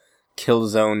whole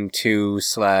Killzone 2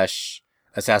 /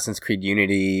 Assassin's Creed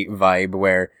Unity vibe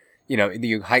where, you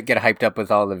get hyped up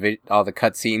with all the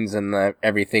cutscenes and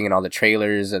everything and all the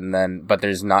trailers, but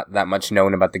there's not that much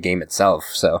known about the game itself,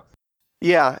 so.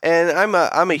 Yeah, and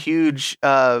I'm a huge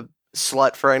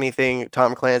slut for anything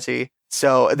Tom Clancy.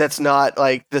 So that's not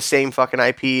like the same fucking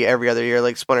IP every other year,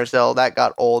 like Splinter Cell. That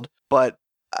got old. But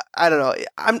I don't know.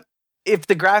 If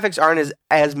the graphics aren't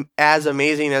as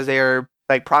amazing as they are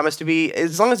like promised to be,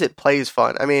 as long as it plays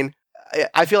fun. I mean,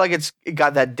 I feel like it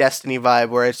got that Destiny vibe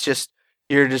where it's just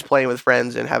you're just playing with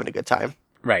friends and having a good time.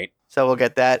 Right. So we'll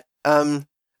get that. All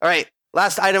right.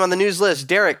 Last item on the news list,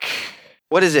 Derek.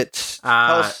 What is it?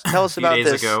 Tell us about a few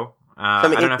days this. ago. I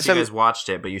don't know if you guys watched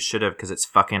it, but you should have, because it's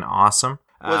fucking awesome.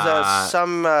 Was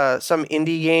some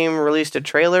indie game released a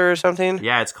trailer or something?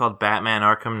 Yeah, it's called Batman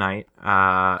Arkham Knight.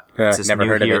 Never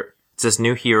heard of it. It's this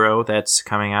new hero that's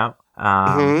coming out.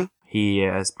 He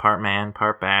is part man,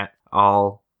 part bat,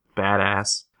 all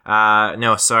badass.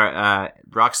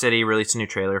 Rocksteady released a new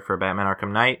trailer for Batman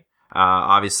Arkham Knight.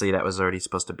 Obviously, that was already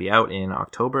supposed to be out in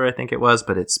October, I think it was,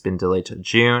 but it's been delayed to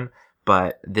June.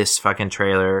 But this fucking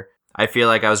trailer, I feel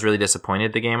like I was really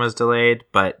disappointed the game was delayed,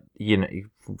 but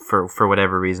for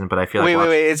whatever reason. But I feel like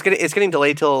wait, it's getting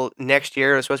delayed till next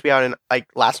year. It was supposed to be out in like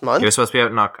last month. It was supposed to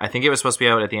be out I think it was supposed to be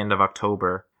out at the end of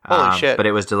October. Holy shit! But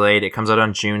it was delayed. It comes out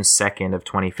on June 2nd of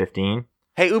 2015.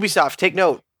 Hey, Ubisoft, take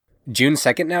note. June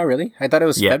 2nd now, really? I thought it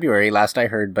was February last I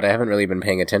heard, but I haven't really been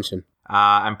paying attention.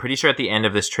 I'm pretty sure at the end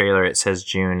of this trailer it says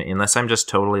June, unless I'm just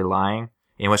totally lying.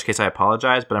 in which case I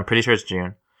apologize, but I'm pretty sure it's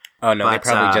June. Oh no, they But,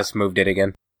 probably just moved it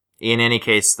again. In any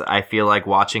case, I feel like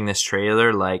watching this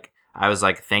trailer, like, I was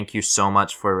like, thank you so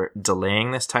much for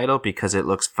delaying this title because it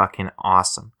looks fucking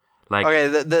awesome. Like, Okay,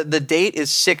 the date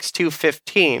is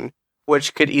 6/2/15,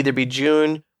 which could either be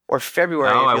June or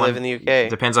February if you live in the UK.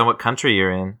 Depends on what country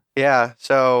you're in. Yeah,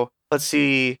 so let's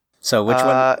see. So which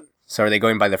one? So are they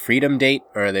going by the freedom date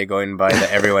or are they going by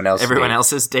the everyone else? Everyone date?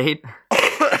 else's date.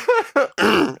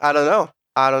 I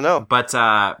don't know. But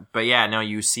yeah, no,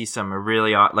 you see some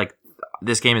really like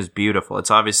this game is beautiful. It's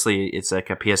like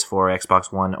a PS4,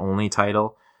 Xbox One only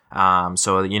title.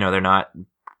 So you know they're not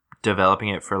developing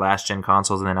it for last gen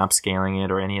consoles and then upscaling it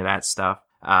or any of that stuff.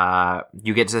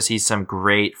 You get to see some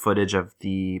great footage of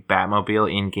the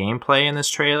Batmobile in gameplay in this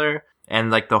trailer. And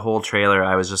like the whole trailer,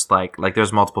 I was just like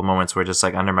there's multiple moments where just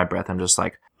like under my breath, I'm just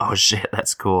like, oh shit,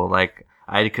 that's cool. Like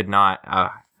I could not,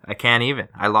 I can't even.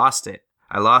 I lost it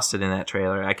in that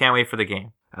trailer. I can't wait for the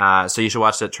game. So you should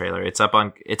watch that trailer. It's up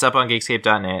on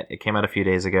Geekscape.net. It came out a few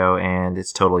days ago and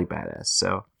it's totally badass.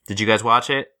 So did you guys watch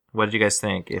it? What did you guys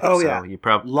think? If yeah. You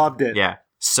probably Loved it. Yeah.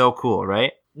 So cool,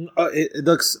 right? It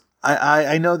looks.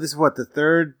 I know this is what, the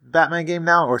third Batman game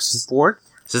now, or fourth?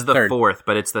 This is the Third. fourth,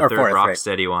 but it's the Or third fourth, right.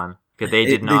 Rocksteady one. They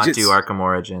did not do Arkham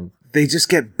Origin. They just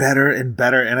get better and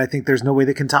better, and I think there's no way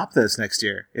they can top this next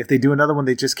year. If they do another one,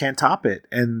 they just can't top it.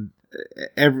 And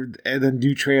the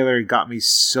new trailer got me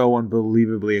so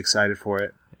unbelievably excited for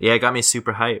it. Yeah, it got me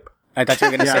super hype. I thought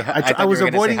you were going to Yeah, say. I thought was you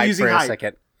were gonna avoiding say hype using for a hype.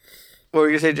 second. What were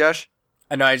you gonna say, Josh?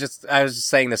 No, I was just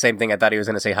saying the same thing. I thought he was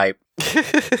going to say hype.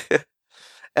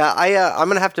 I'm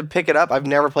gonna have to pick it up. I've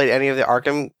never played any of the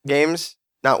Arkham games,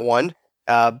 not one.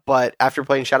 But after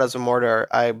playing Shadows of Mordor,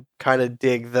 I kind of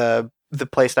dig the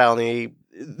playstyle and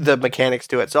the mechanics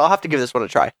to it. So I'll have to give this one a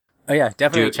try. Oh yeah,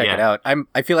 definitely Dude, check yeah. it out.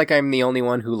 I feel like I'm the only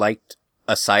one who liked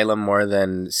Asylum more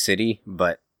than City,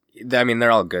 but I mean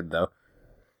they're all good though.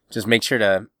 Just make sure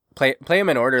to play them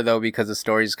in order though, because the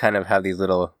stories kind of have these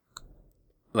little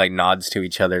like nods to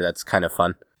each other. That's kind of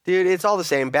fun. Dude, it's all the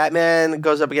same. Batman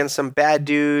goes up against some bad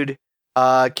dude,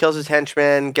 kills his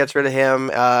henchman, gets rid of him.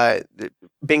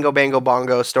 Bingo, bango,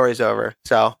 bongo. Story's over.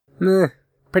 So,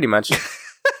 Pretty much.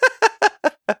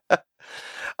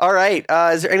 all right.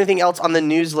 Is there anything else on the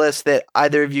news list that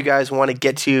either of you guys want to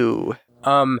get to?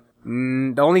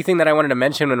 The only thing that I wanted to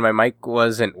mention when my mic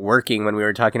wasn't working when we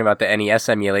were talking about the NES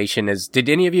emulation is, did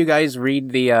any of you guys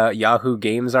read the Yahoo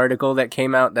Games article that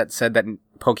came out that said that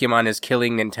Pokemon is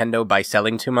killing Nintendo by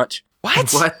selling too much?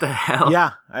 What? What the hell?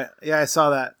 Yeah, I saw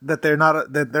that. That they're never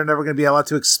going to be allowed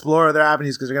to explore other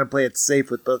avenues because they're going to play it safe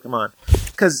with Pokemon.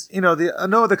 Because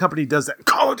no other company does that.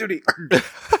 Call of Duty.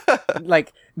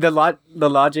 Like the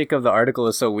logic of the article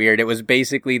is so weird. It was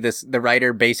basically the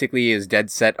writer basically is dead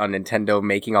set on Nintendo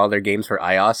making all their games for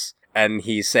iOS, and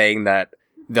he's saying that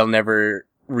they'll never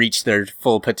reach their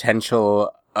full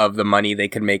potential of the money they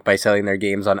could make by selling their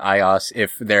games on iOS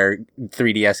if their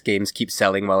 3DS games keep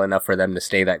selling well enough for them to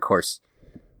stay that course.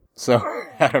 So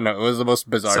I don't know. It was the most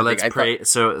bizarre So thing. let's pray.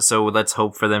 So let's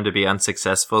hope for them to be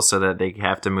unsuccessful, so that they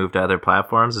have to move to other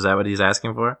platforms. Is that what he's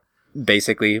asking for?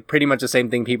 Basically, pretty much the same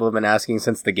thing people have been asking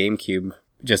since the GameCube,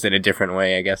 just in a different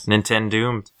way, I guess. Nintendo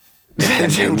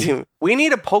doomed. We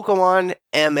need a Pokemon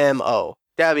MMO.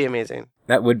 That'd be amazing.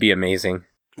 That would be amazing.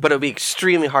 But it would be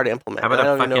extremely hard to implement. How about I a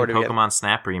don't even know fucking where to begin. Pokemon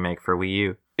Snap remake for Wii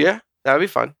U? Yeah, that would be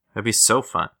fun. That'd be so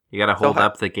fun. You gotta hold So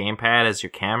up the gamepad as your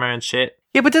camera and shit.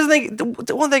 Yeah, but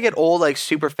won't they get old like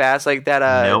super fast? Like that.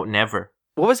 No, never.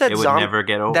 What was that? It would never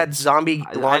get old. That zombie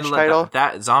launch title.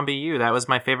 That Zombie U. That was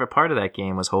my favorite part of that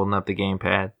game, was holding up the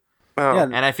gamepad. Oh. Yeah.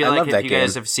 And I feel I like love if that you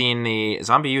guys game. have seen the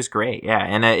Zombie U is great, yeah.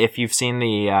 And if you've seen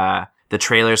the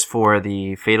trailers for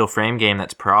the Fatal Frame game,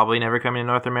 that's probably never coming to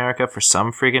North America for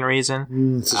some friggin'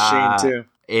 reason. It's a shame too.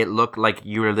 It looked like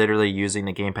you were literally using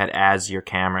the gamepad as your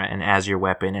camera and as your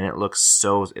weapon, and it looks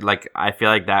so like, I feel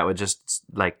like that would just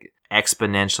like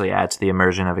exponentially add to the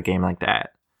immersion of a game like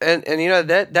that. And you know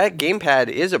that gamepad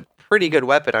is a pretty good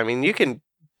weapon. I mean, you can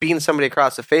beam somebody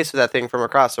across the face with that thing from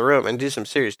across the room and do some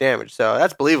serious damage. So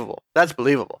that's believable. That's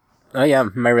believable. Oh yeah,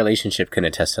 my relationship can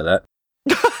attest to that.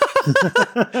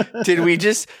 Did we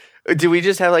just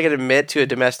have like an admit to a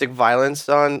domestic violence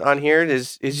on here?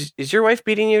 Is your wife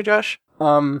beating you, Josh?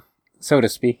 So to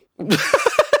speak.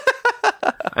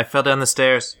 I fell down the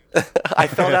stairs. I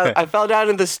fell down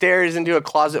in the stairs into a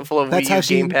closet full of That's Wii U how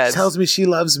she gamepads. tells me she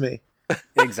loves me.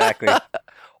 Exactly.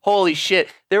 Holy shit.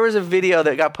 There was a video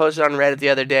that got posted on Reddit the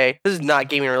other day. This is not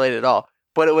gaming related at all.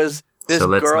 But it was this So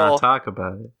let's girl. not talk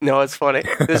about it. No, it's funny.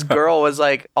 This girl was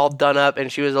like all done up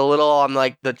and she was a little on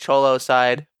like the cholo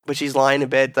side, but she's lying in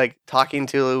bed like talking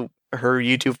to her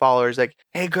YouTube followers like,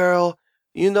 "Hey girl,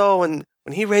 you know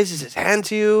when he raises his hand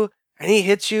to you and he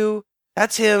hits you,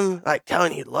 that's him like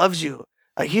telling you he loves you.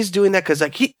 Like he's doing that because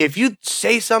like if you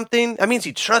say something, that means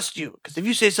he trusts you. Because if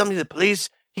you say something to the police,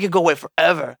 he could go away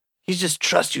forever. He just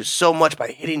trusts you so much by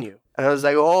hitting you. And I was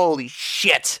like, holy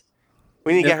shit.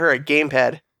 We need to get her a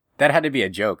gamepad. That had to be a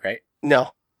joke, right?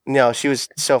 No, she was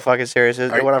so fucking serious.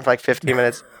 It went on for like 15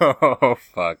 minutes. Oh,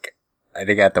 fuck. I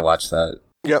think I have to watch that.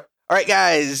 Yep. All right,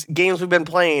 guys, games we've been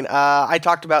playing. I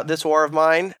talked about This War of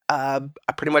Mine. I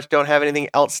pretty much don't have anything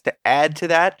else to add to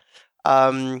that.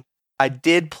 I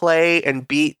did play and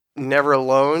beat Never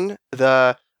Alone,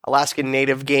 the Alaskan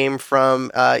Native game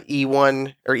from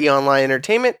E1 or E Online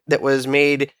Entertainment that was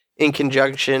made in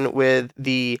conjunction with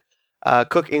the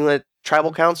Cook Inlet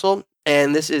Tribal Council.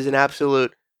 And this is an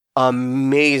absolute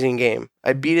amazing game.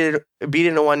 I beat it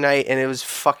in one night, and it was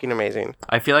fucking amazing.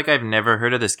 I feel like I've never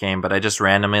heard of this game, but I just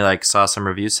randomly like saw some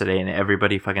reviews today, and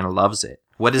everybody fucking loves it.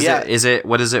 What is it?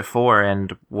 What is it for,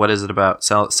 and what is it about?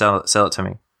 Sell it to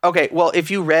me. Okay, well,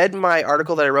 if you read my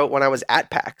article that I wrote when I was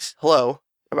at PAX, hello.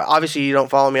 Obviously, you don't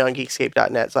follow me on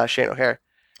geekscape.net/Shane O'Hare.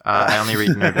 I only read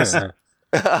Nerdist.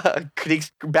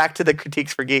 Critiques, back to the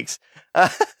critiques for geeks.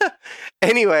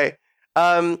 Anyway,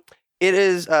 it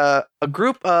is a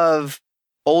group of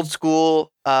old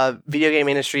school video game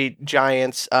industry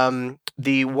giants.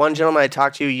 The one gentleman I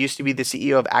talked to used to be the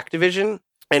CEO of Activision,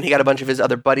 and he got a bunch of his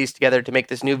other buddies together to make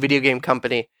this new video game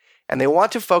company. And they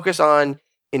want to focus on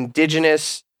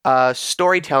indigenous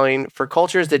storytelling for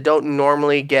cultures that don't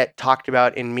normally get talked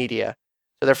about in media.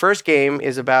 So their first game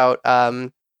is about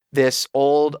this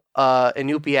old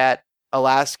Inupiat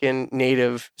Alaskan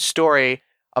native story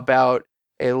about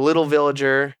a little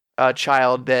villager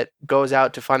child that goes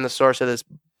out to find the source of this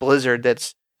blizzard,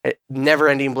 that's a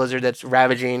never-ending blizzard that's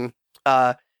ravaging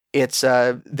their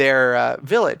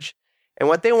village. And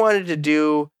what they wanted to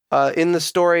do in the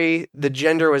story, the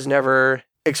gender was never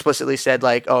explicitly said,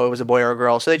 like, oh, it was a boy or a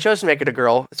girl. So they chose to make it a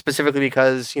girl, specifically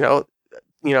because, you know,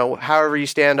 however you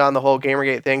stand on the whole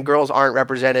Gamergate thing, girls aren't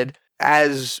represented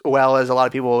as well as a lot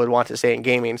of people would want to say in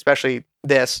gaming, especially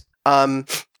this. And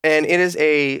it is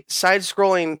a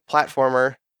side-scrolling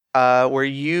platformer where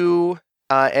you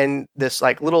and this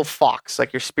like little fox,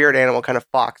 like your spirit animal kind of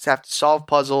fox, have to solve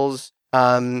puzzles.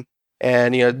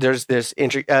 And you know, there's this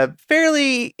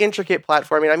fairly intricate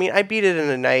platforming. I mean, I beat it in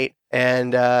a night,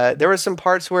 and there were some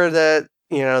parts where the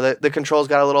controls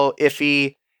got a little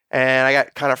iffy, and I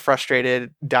got kind of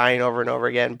frustrated, dying over and over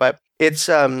again. But it's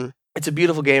a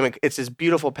beautiful game. It's this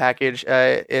beautiful package.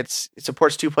 It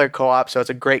supports 2-player co-op, so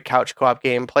it's a great couch co-op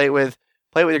game. Play it with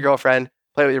your girlfriend.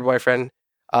 Play it with your boyfriend.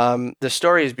 The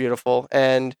story is beautiful,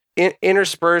 and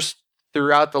interspersed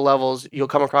throughout the levels, you'll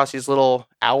come across these little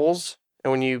owls. And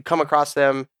when you come across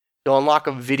them, you'll unlock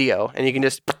a video, and you can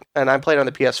just, and I played on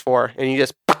the PS4, and you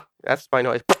just, that's my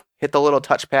noise, hit the little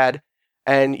touchpad,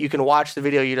 and you can watch the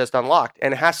video you just unlocked.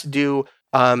 And it has to do,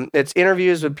 it's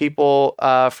interviews with people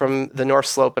from the North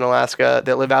Slope in Alaska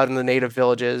that live out in the native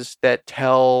villages that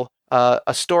tell a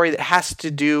story that has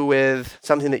to do with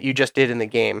something that you just did in the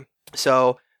game.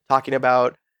 So talking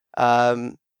about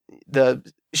the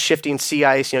shifting sea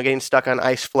ice, getting stuck on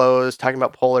ice flows, talking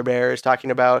about polar bears,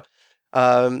 talking about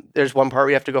there's one part where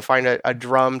you have to go find a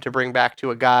drum to bring back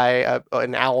to a guy,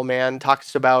 an owl man,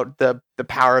 talks about the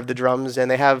power of the drums,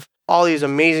 and they have all these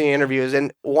amazing interviews.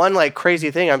 And one like crazy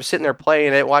thing, I'm sitting there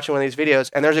playing it, watching one of these videos,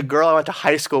 and there's a girl I went to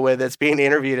high school with that's being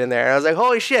interviewed in there. And I was like,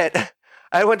 holy shit,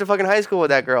 I went to fucking high school with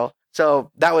that girl.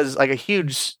 So that was like a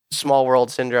huge small world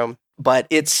syndrome. But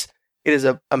it is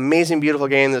an amazing, beautiful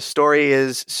game. The story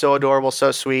is so adorable,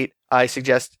 so sweet. I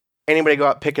suggest anybody go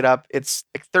out, pick it up. It's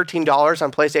like $13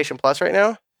 on PlayStation Plus right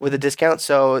now with a discount.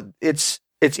 So it's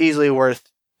easily worth,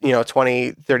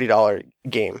 $20, $30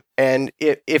 game. And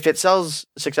if it sells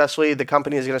successfully, the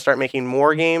company is going to start making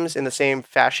more games in the same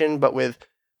fashion, but with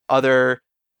other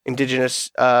indigenous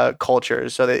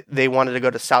cultures. So they wanted to go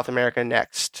to South America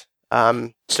next.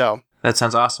 So that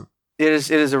sounds awesome. It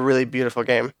is a really beautiful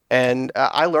game. And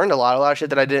I learned a lot of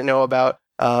shit that I didn't know about,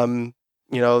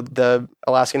 the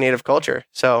Alaska Native culture.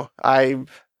 So I'm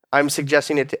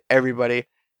suggesting it to everybody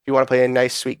if you want to play a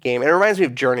nice, sweet game. And it reminds me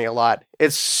of Journey a lot.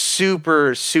 It's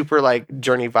super, super like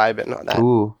Journey vibing on that.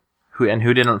 Ooh,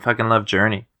 who didn't fucking love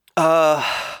Journey? I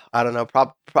don't know.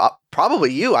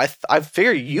 Probably you. I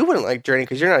figure you wouldn't like Journey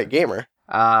because you're not a gamer.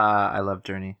 I love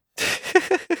Journey.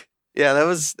 Yeah, that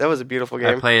was a beautiful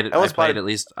game. I played at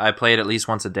least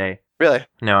once a day. Really?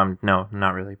 No,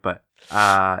 not really, but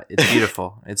it's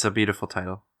beautiful. It's a beautiful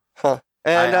title. Huh.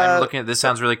 And I'm looking at this.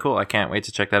 Sounds really cool. I can't wait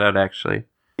to check that out. Actually.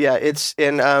 Yeah, it's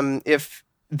in if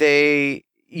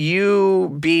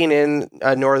you being in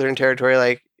a Northern Territory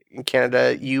like in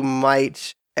Canada, you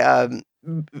might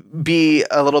be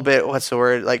a little bit, what's the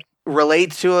word, like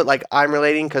relate to it like I'm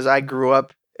relating, because I grew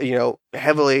up,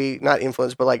 heavily not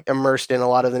influenced, but like immersed in a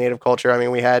lot of the native culture. I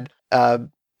mean, we had, I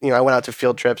went out to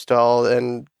field trips to all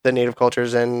and the native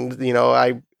cultures, and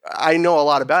I know a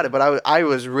lot about it, but I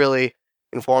was really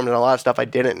informed in a lot of stuff I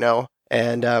didn't know,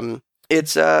 and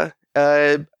it's a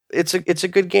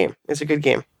good game. It's a good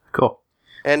game. Cool.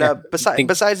 And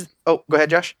besides, go ahead,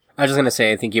 Josh. I was just gonna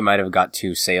say, I think you might have got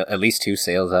at least two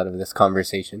sales out of this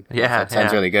conversation. Yeah, that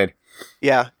sounds really good.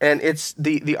 Yeah, and it's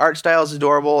the art style is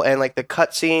adorable, and like the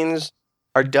cutscenes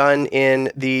are done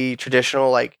in the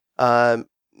traditional like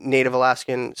Native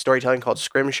Alaskan storytelling called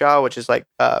scrimshaw, which is like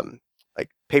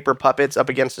paper puppets up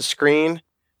against a screen.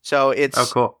 So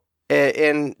it's cool.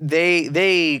 And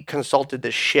they consulted the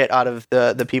shit out of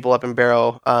the people up in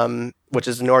Barrow, which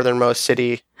is the northernmost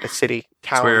town.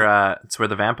 It's where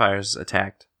the vampires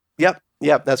attacked.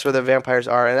 Yep, that's where the vampires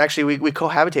are, and actually we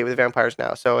cohabitate with the vampires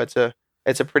now, so it's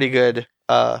a pretty good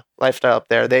lifestyle up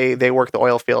there. They work the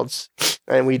oil fields,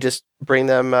 and we just bring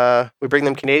them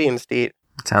Canadians to eat.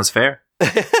 Sounds fair.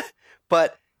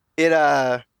 But it's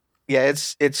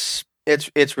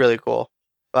really cool.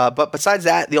 But besides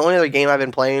that, the only other game I've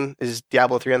been playing is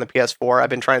Diablo 3 on the PS4. I've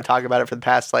been trying to talk about it for the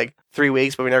past 3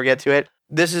 weeks, but we never get to it.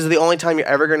 This is the only time you're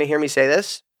ever going to hear me say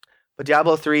this, but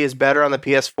Diablo 3 is better on the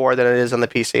PS4 than it is on the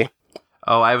PC.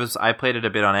 Oh, I played it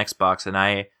a bit on Xbox, and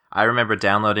I remember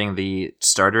downloading the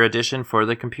starter edition for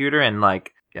the computer, and I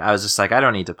was just like, I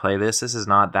don't need to play this. This is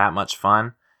not that much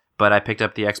fun. But I picked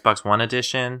up the Xbox One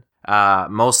edition.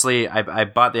 Mostly, I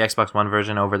bought the Xbox One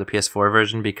version over the PS4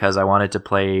 version because I wanted to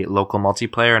play local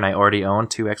multiplayer, and I already own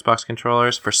 2 Xbox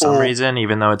controllers for some reason,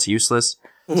 even though it's useless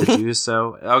to do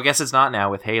so. I guess it's not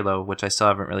now with Halo, which I still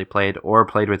haven't really played or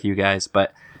played with you guys,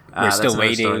 but we're still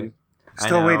waiting.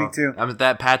 Still waiting too.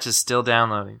 That patch is still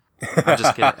downloading. I'm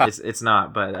just kidding. It's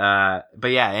not,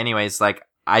 but yeah. Anyways,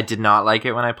 I did not like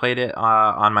it when I played it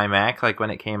on my Mac,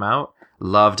 when it came out.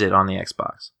 Loved it on the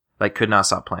Xbox. Could not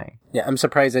stop playing. Yeah, I'm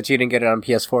surprised that you didn't get it on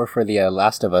PS4 for the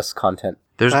Last of Us content.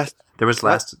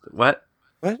 What?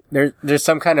 There's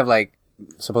some kind of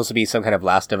supposed to be some kind of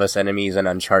Last of Us enemies and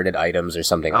Uncharted items or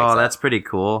something like that. Oh, that's pretty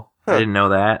cool. Huh. I didn't know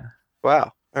that.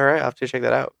 Wow. All right, I'll have to check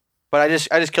that out. But I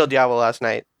just killed Diablo last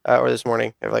night or this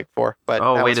morning at 4.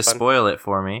 But way to spoil it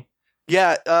for me.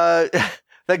 Yeah,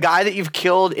 the guy that you've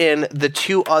killed in the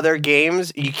 2 other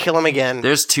games, you kill him again.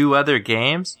 There's 2 other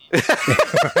games?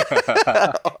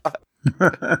 All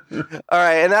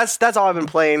right, and that's all I've been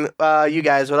playing. You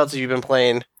guys, what else have you been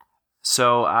playing?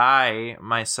 So I,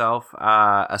 myself,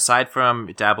 aside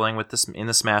from dabbling with in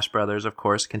the Smash Brothers, of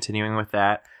course, continuing with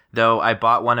that, though I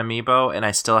bought one amiibo and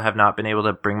I still have not been able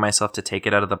to bring myself to take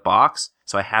it out of the box,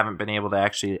 so I haven't been able to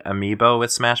actually amiibo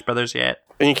with Smash Brothers yet.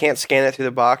 And you can't scan it through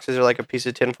the box? Is there a piece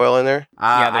of tinfoil in there?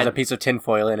 There's a piece of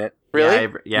tinfoil in it.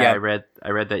 Really? Yeah, I read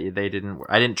that they didn't.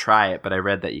 I didn't try it, but I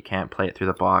read that you can't play it through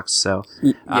the box. So,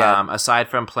 aside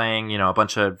from playing, a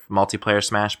bunch of multiplayer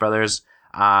Smash Brothers,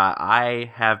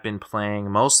 I have been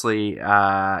playing mostly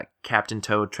Captain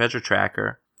Toad Treasure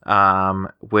Tracker,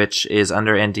 which is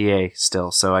under NDA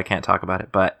still, so I can't talk about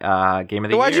it. But Game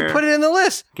of the Year. Why'd you put it in the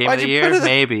list? Game of the Year?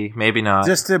 Maybe not.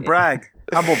 Just to brag,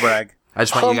 humble brag. I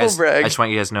just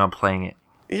want you guys to know I'm playing it.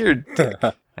 You're a dick.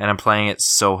 And I'm playing it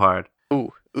so hard.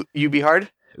 Ooh, you be hard?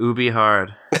 Ubi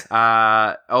hard.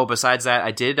 Besides that,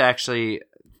 I did actually.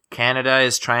 Canada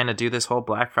is trying to do this whole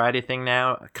Black Friday thing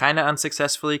now, kind of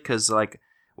unsuccessfully, because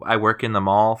I work in the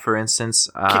mall, for instance.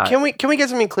 Can we get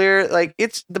something clear?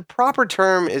 It's the proper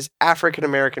term is African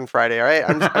American Friday. All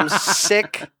right, I'm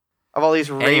sick of all these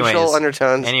racial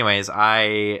undertones. Anyways,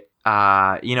 I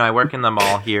work in the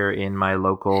mall here in my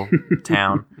local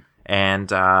town, and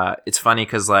it's funny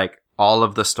because all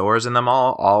of the stores in the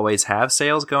mall always have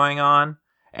sales going on,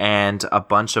 and a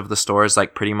bunch of the stores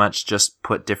pretty much just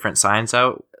put different signs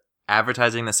out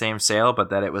advertising the same sale, but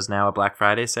that it was now a Black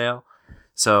Friday sale.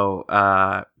 So,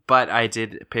 but I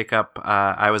did pick up,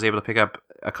 I was able to pick up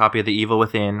a copy of The Evil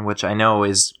Within, which I know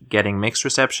is getting mixed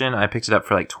reception. I picked it up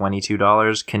for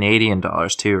 $22, Canadian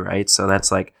dollars too, right? So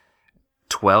that's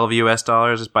 $12 US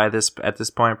at this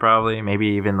point, probably, maybe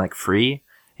even free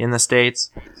in the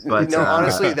States. But no,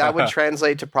 honestly, that would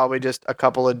translate to probably just a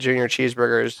couple of junior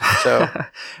cheeseburgers. So,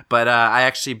 but I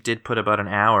actually did put about an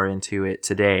hour into it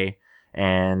today,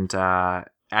 and I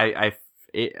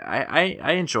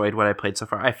enjoyed what I played so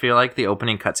far. I feel like the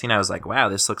opening cutscene, I was like, wow,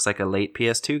 this looks like a late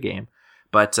PS2 game.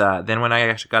 But then when I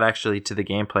got to the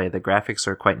gameplay, the graphics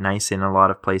are quite nice in a lot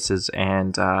of places,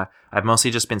 and I've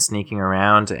mostly just been sneaking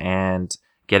around and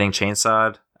getting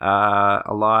chainsawed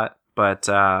a lot but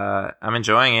I'm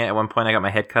enjoying it. At one point, I got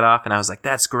my head cut off, and I was like,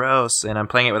 "That's gross." And I'm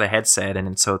playing it with a headset,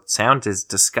 and so the sound is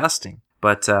disgusting.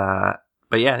 But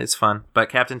yeah, it's fun. But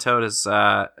Captain Toad is,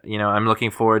 I'm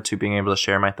looking forward to being able to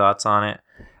share my thoughts on it.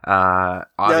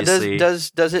 Obviously, now,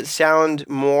 does it sound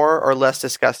more or less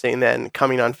disgusting than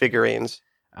coming on figurines?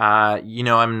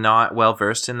 I'm not well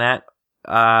versed in that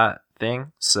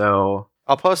thing, so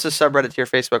I'll post a subreddit to your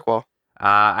Facebook wall.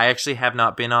 I actually have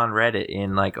not been on Reddit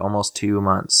in like almost 2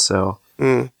 months, so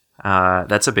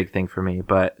that's a big thing for me.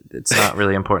 But it's not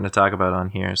really important to talk about on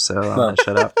here, so I'm gonna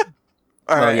shut up.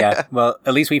 All right. Yeah. Well,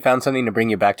 at least we found something to bring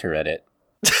you back to Reddit.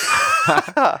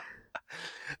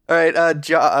 All right,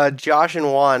 Josh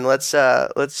and Juan, let's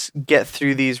get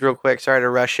through these real quick. Sorry to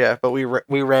rush you, but we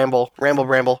ramble.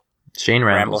 Shane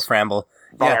rambles. Ramble.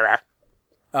 Yeah.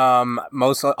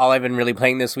 All I've been really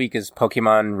playing this week is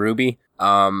Pokemon Ruby.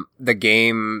 The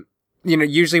game,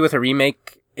 usually with a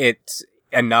remake, it's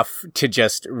enough to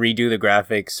just redo the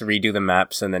graphics, redo the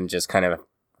maps, and then just kind of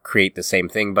create the same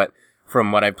thing. But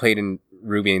from what I've played in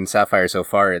Ruby and Sapphire so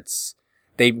far,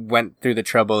 they went through the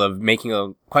trouble of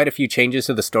making quite a few changes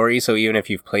to the story. So even if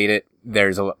you've played it,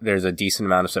 there's a decent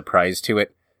amount of surprise to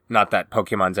it. Not that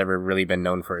Pokemon's ever really been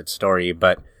known for its story,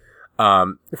 but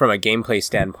from a gameplay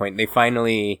standpoint, they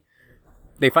finally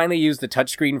used the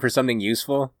touchscreen for something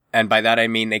useful. And by that I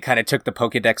mean they kind of took the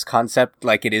Pokédex concept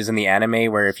like it is in the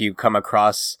anime, where if you come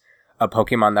across a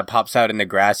Pokemon that pops out in the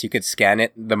grass, you could scan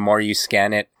it. The more you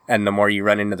scan it, and the more you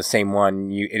run into the same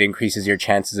one, it increases your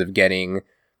chances of getting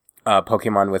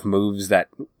Pokemon with moves that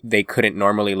they couldn't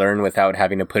normally learn without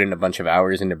having to put in a bunch of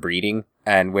hours into breeding,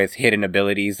 and with hidden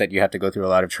abilities that you have to go through a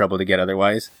lot of trouble to get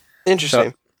otherwise.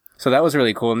 Interesting. So that was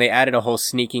really cool. And they added a whole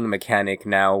sneaking mechanic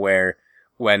now where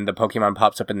when the Pokemon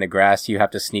pops up in the grass, you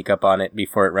have to sneak up on it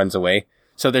before it runs away.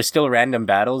 So there's still random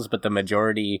battles, but the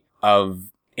majority of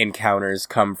encounters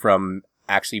come from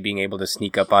actually being able to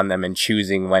sneak up on them and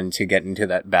choosing when to get into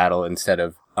that battle instead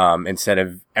of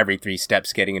every 3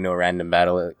 steps getting into a random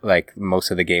battle like most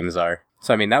of the games are.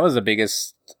 So I mean, that was the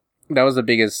biggest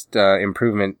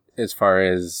improvement as far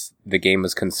as the game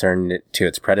was concerned to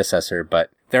its predecessor. But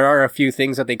there are a few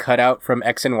things that they cut out from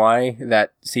X and Y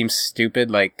that seems stupid,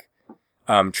 like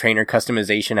trainer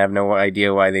customization. I have no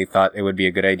idea why they thought it would be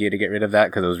a good idea to get rid of that,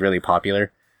 because it was really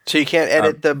popular. So you can't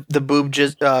edit the boob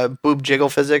jiggle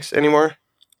physics anymore?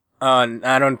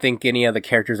 I don't think any of the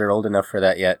characters are old enough for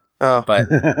that yet. Oh. But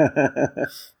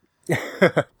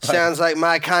sounds like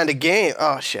my kind of game.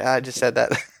 Oh shit, I just said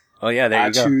that. Oh yeah, there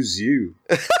you go. I choose you.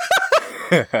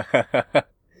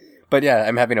 But yeah,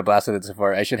 I'm having a blast with it so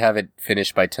far. I should have it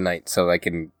finished by tonight so I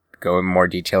can go in more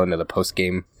detail into the post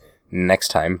game next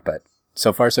time. But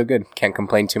so far so good. Can't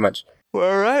complain too much.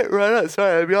 Well, right on.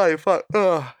 Sorry, I'd be like, fuck.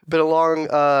 Been a long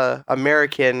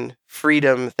American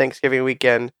freedom Thanksgiving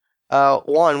weekend.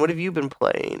 Juan, what have you been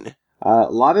playing?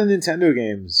 A lot of Nintendo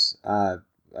games.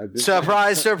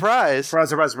 Surprise! Surprise!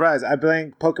 I'm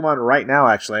playing Pokemon right now,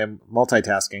 actually. I'm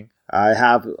multitasking. I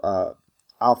have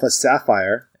Alpha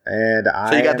Sapphire, and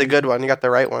So you got the good one. You got the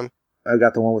right one. I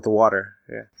got the one with the water.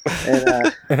 Yeah.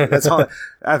 And that's all.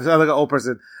 I look at old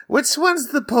person. Which one's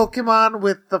the Pokemon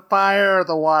with the fire or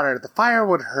the water? The fire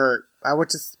would hurt. I would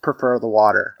just prefer the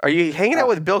water. Are you hanging out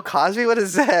with Bill Cosby? What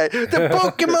is that? The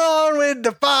Pokemon with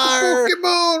the fire.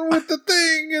 Pokemon with the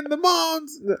thing and the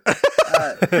mons.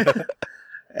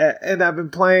 And I've been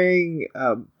playing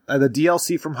the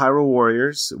DLC from Hyrule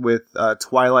Warriors with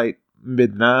Twilight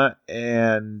Midna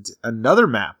and another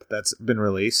map that's been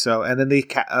released. So, and then they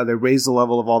raised the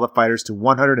level of all the fighters to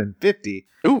 150.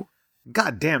 Ooh.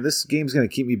 God damn, this game's going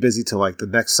to keep me busy till like the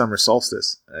next summer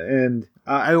solstice. And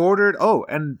I ordered,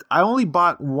 and I only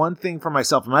bought one thing for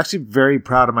myself. I'm actually very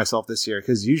proud of myself this year,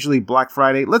 because usually Black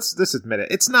Friday, let's admit it,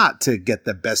 it's not to get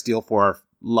the best deal for our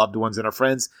loved ones and our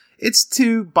friends. It's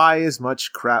to buy as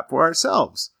much crap for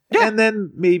ourselves. Yeah. And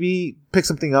then maybe pick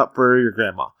something up for your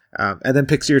grandma. And then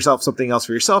pick yourself something else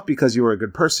for yourself because you were a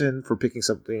good person for picking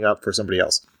something up for somebody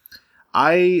else.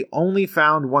 I only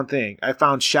found one thing. I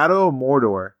found Shadow of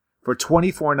Mordor for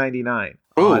 $24.99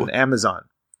 on Amazon.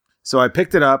 So I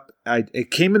picked it up. It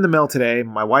came in the mail today.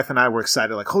 My wife and I were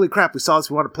excited. Like, holy crap, we saw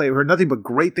this. We want to play. We heard nothing but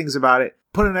great things about it.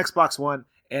 Put it on Xbox One,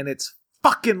 and it's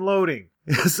fucking loading.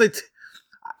 It's like,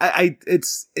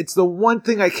 it's the one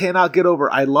thing I cannot get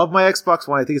over. I love my Xbox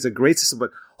One. I think it's a great system, but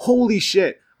holy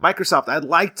shit, Microsoft, I'd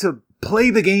like to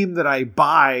play the game that I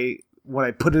buy when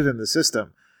I put it in the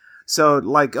system. So,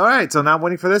 like, all right, so now I'm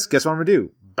waiting for this. Guess what I'm going to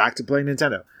do? Back to playing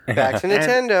Nintendo. Back to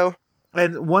Nintendo.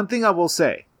 And one thing I will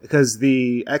say, because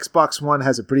the Xbox One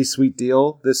has a pretty sweet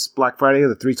deal this Black Friday,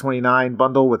 the $329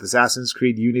 bundle with Assassin's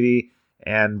Creed Unity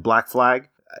and Black Flag.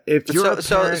 if you're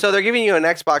so they're giving you an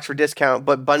Xbox for discount,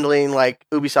 but bundling like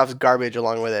Ubisoft's garbage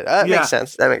along with it. That makes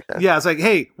sense. Yeah, it's like,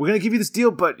 hey, we're gonna give you this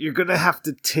deal, but you're gonna have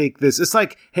to take this. It's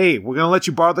like, hey, we're gonna let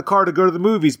you borrow the car to go to the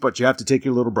movies, but you have to take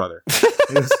your little brother.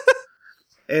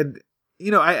 And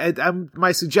I'm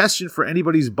my suggestion for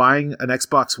anybody who's buying an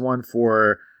Xbox One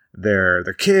for their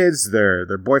kids,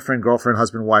 their boyfriend, girlfriend,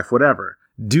 husband, wife, whatever.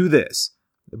 Do this.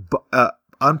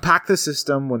 Unpack the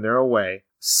system when they're away.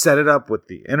 Set it up with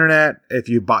the internet. If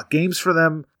you bought games for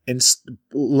them, and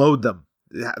load them.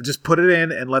 Just put it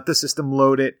in and let the system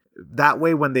load it. That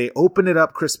way, when they open it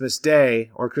up Christmas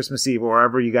Day or Christmas Eve or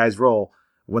wherever you guys roll,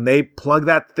 when they plug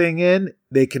that thing in,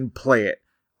 they can play it.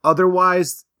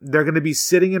 Otherwise, they're going to be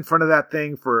sitting in front of that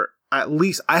thing for at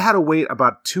least, I had to wait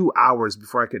about 2 hours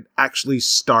before I could actually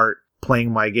start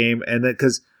playing my game. And then,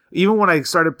 because even when I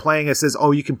started playing, it says,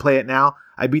 oh, you can play it now.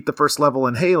 I beat the first level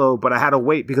in Halo, but I had to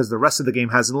wait because the rest of the game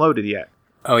hasn't loaded yet.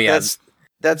 Oh, yeah.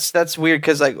 That's weird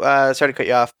because, like, sorry to cut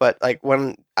you off, but, like,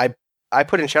 when I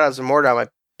put in Shadows of Mordor on my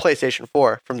PlayStation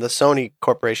 4 from the Sony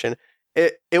Corporation,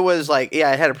 it was like,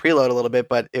 yeah, it had a preload a little bit,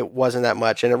 but it wasn't that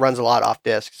much, and it runs a lot off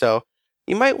disk. So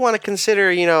you might want to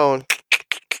consider,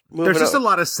 there's just a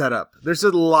lot of setup. There's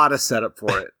a lot of setup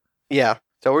for it. Yeah.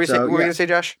 So what were you going to say,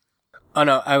 Josh? Oh,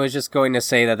 no, I was just going to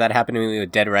say that happened to me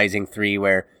with Dead Rising 3,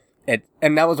 where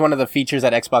and that was one of the features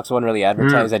that Xbox One really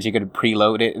advertised, that you could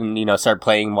preload it and, start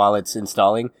playing while it's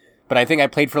installing. But I think I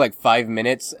played for like 5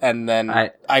 minutes, and then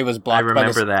I was blocked by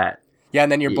this. I remember that. Yeah,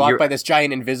 and then you're blocked by this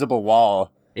giant invisible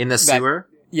wall. In the sewer?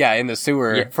 Yeah, in the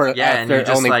sewer. And you're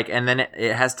just and then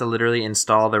it has to literally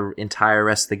install the entire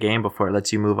rest of the game before it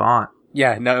lets you move on.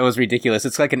 Yeah, no, it was ridiculous.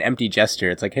 It's like an empty gesture.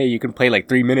 It's like, hey, you can play like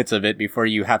 3 minutes of it before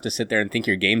you have to sit there and think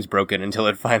your game's broken until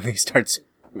it finally starts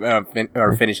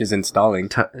or finishes installing.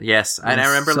 Yes, and I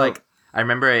remember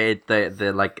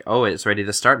it's ready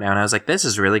to start now, and I was like, this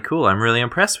is really cool. I'm really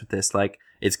impressed with this. Like,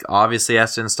 it's obviously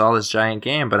has to install this giant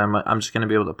game, but I'm just going to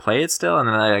be able to play it still. And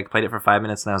then I played it for 5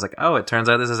 minutes, and I was like, oh, it turns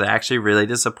out this is actually really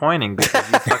disappointing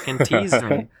because you fucking teased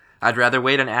me. I'd rather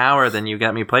wait an hour than you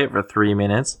got me play it for 3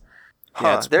 minutes.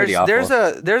 Yeah, it's pretty awful.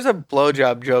 There's a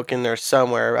blowjob joke in there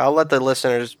somewhere. I'll let the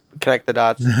listeners connect the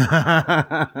dots.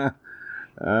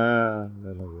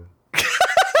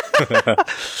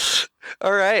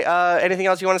 All right. Anything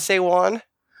else you want to say, Juan?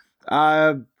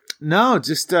 No,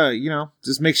 just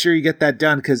just make sure you get that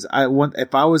done. Because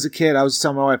if I was a kid, I was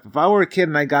telling my wife, if I were a kid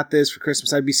and I got this for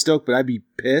Christmas, I'd be stoked, but I'd be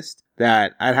pissed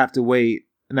that I'd have to wait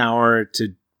an hour to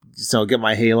get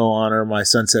my Halo on or my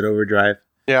Sunset Overdrive.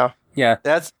 Yeah. Yeah.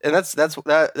 That's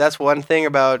one thing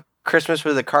about Christmas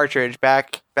with a cartridge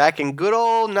back in good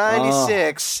old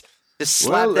 96. Just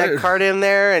slap that card in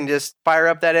there and just fire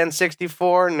up that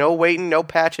N64. No waiting, no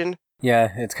patching.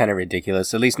 Yeah, it's kind of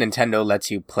ridiculous. At least Nintendo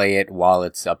lets you play it while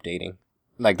it's updating.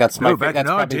 Like, that's my... back in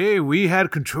our day, we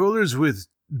had controllers with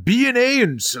B and A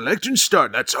and select and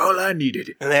start. That's all I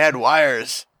needed. And they had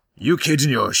wires. You kids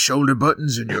and your shoulder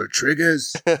buttons and your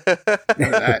triggers.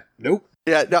 Nope.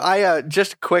 Yeah, no, I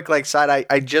just a quick side.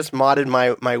 I just modded my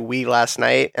Wii last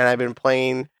night, and I've been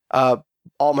playing all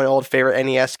my old favorite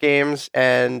NES games.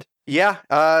 And yeah,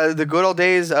 the good old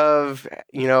days of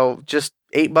just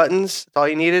 8 buttons. That's all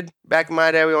you needed. Back in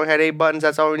my day, we only had 8 buttons.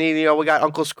 That's all we needed. We got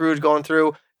Uncle Scrooge going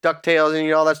through DuckTales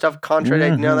and all that stuff. Contra,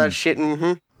 that shit.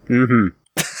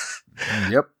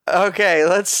 Yep. Okay,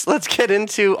 let's get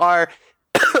into our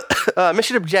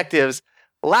mission objectives.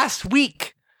 Last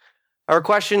week, our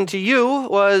question to you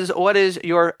was, what is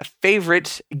your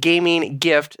favorite gaming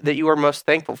gift that you are most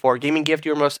thankful for? Gaming gift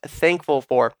you are most thankful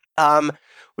for.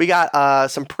 We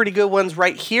got some pretty good ones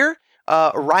right here.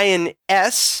 Ryan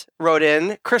S. wrote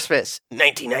in, Christmas,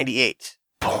 1998.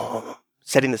 Boom.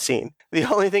 Setting the scene. The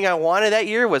only thing I wanted that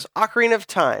year was Ocarina of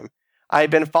Time. I've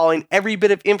been following every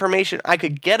bit of information I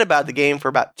could get about the game for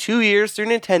about 2 years through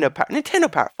Nintendo Power.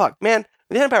 Nintendo Power, fuck, man.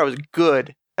 Nintendo Power was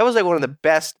good. That was one of the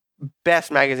best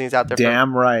magazines out there.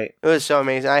 Damn right. It was so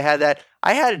amazing. I had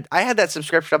that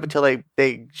subscription up until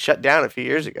they shut down a few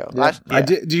years ago. Yeah.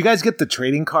 Do you guys get the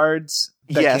trading cards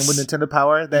that came with Nintendo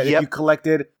Power? That if you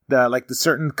collected the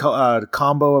certain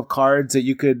combo of cards that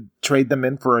you could trade them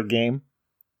in for a game?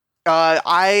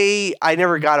 I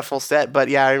never got a full set, but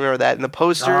yeah, I remember that. And the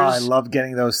posters. Oh, I love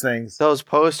getting those things. Those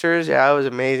posters, yeah, it was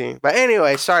amazing. But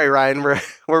anyway, sorry, Ryan, we're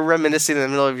reminiscing in the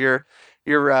middle of your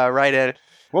write-in.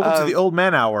 Welcome to the old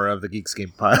man hour of the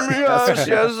Geekscape podcast.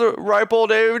 Yes, the ripe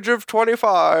old age of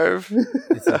 25.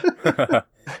 It's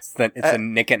a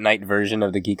Nick at Night version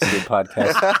of the Geekscape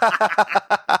podcast.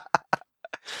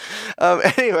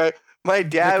 Anyway, my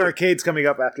dad... Nick Arcade's coming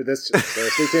up after this, so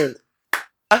stay tuned.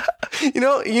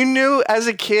 You knew as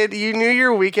a kid, you knew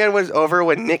your weekend was over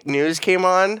when Nick News came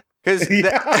on. Because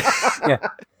Yeah.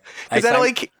 that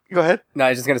only... Go ahead. No, I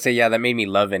was just gonna say, yeah, that made me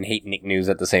love and hate Nick News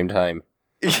at the same time.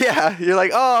 Yeah, you're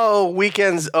like, oh,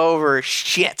 weekend's over.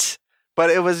 Shit. But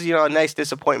it was, a nice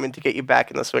disappointment to get you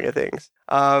back in the swing of things.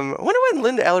 I wonder what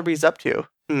Linda Ellerby's up to.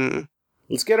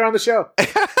 Let's get her on the show.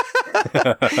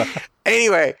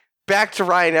 Anyway, back to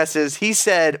Ryan S's. He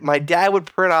said, my dad would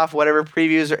print off whatever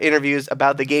previews or interviews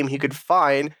about the game he could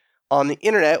find on the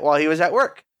internet while he was at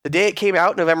work. The day it came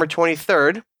out, November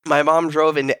 23rd, my mom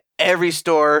drove into every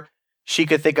store she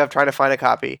could think of trying to find a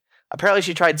copy. Apparently,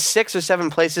 she tried 6 or 7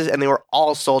 places and they were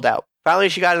all sold out. Finally,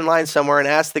 she got in line somewhere and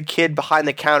asked the kid behind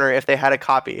the counter if they had a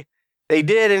copy. They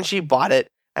did, and she bought it.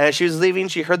 And as she was leaving,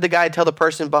 she heard the guy tell the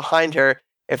person behind her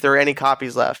if there were any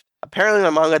copies left. Apparently,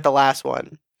 my mom got the last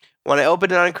one. When I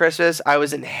opened it on Christmas, I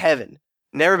was in heaven.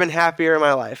 Never been happier in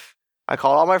my life. I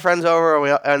called all my friends over,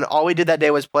 and all we did that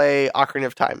day was play Ocarina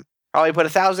of Time. Probably put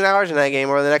 1,000 hours in that game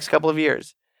over the next couple of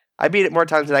years. I beat it more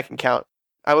times than I can count.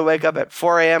 I would wake up at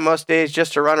 4 a.m. most days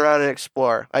just to run around and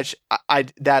explore. I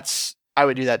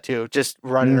would do that too, just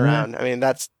running around. I mean,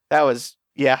 that was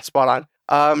spot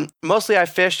on. Mostly I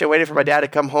fished and waited for my dad to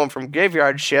come home from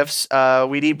graveyard shifts.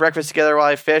 We'd eat breakfast together while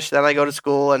I fished. Then I go to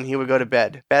school and he would go to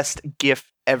bed. Best gift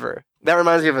ever. That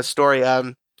reminds me of a story.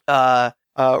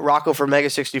 Rocco from Mega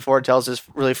 64 tells this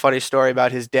really funny story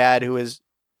about his dad, who is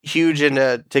huge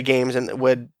into games and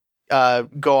would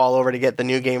go all over to get the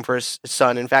new game for his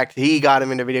son. In fact, he got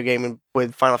him into video game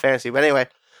with Final Fantasy. But anyway,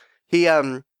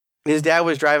 his dad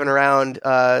was driving around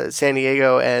San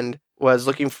Diego and was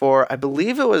looking for, I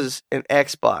believe it was an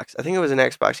Xbox. I think it was an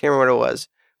Xbox. I can't remember what it was.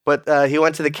 But he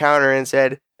went to the counter and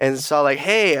saw like,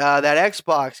 hey, that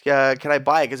Xbox, can I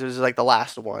buy it? Because it was like the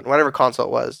last one, whatever console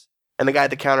it was. And the guy at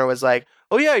the counter was like,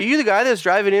 oh yeah, are you the guy that's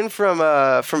driving in from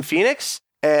Phoenix?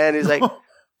 And he's like,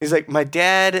 my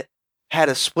dad had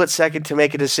a split second to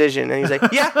make a decision. And he's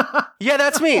like, yeah,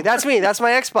 that's me. That's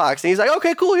my Xbox. And he's like,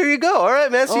 okay, cool. Here you go. All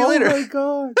right, man. See you later.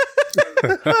 Oh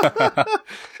my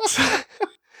God.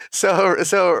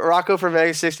 So Rocco from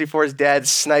Mega 64's dad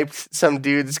sniped some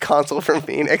dude's console from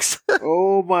Phoenix.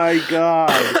 Oh my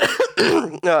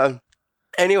God.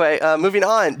 Anyway, moving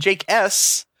on. Jake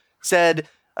S. said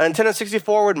a Nintendo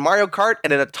 64 with Mario Kart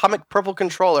and an atomic purple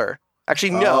controller.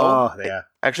 Actually, no. Oh, yeah.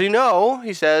 Actually, no,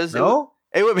 he says. No?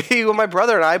 It would be when my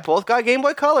brother and I both got Game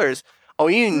Boy Colors. Oh,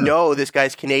 know this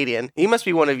guy's Canadian. He must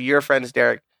be one of your friends,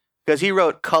 Derek, because he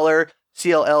wrote Color,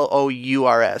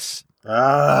 CLLOURS.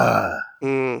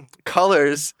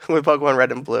 Colors with Pokemon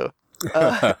Red and Blue.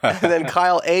 And then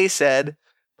Kyle A. said,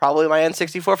 probably my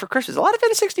N64 for Christmas. A lot of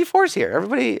N64s here.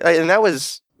 Everybody, and that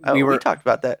was, we talked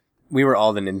about that. We were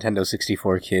all the Nintendo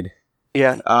 64 kid.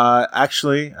 Yeah.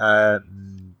 Actually,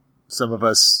 some of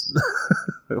us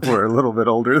were a little bit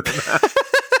older than that.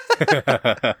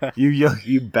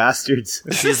 You bastards.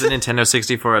 He's a Nintendo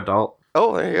 64 adult.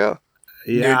 Oh, there you go.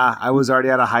 Yeah, I was already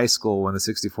out of high school when the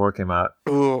 64 came out.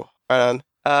 Ooh, right on.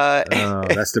 Oh,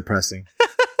 that's depressing.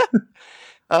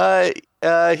 He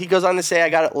goes on to say, I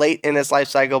got it late in its life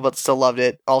cycle, but still loved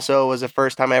it. Also, it was the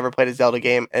first time I ever played a Zelda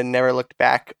game and never looked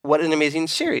back. What an amazing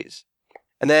series.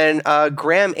 And then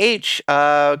Graham H.,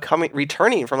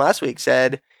 returning from last week,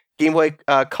 said, Game Boy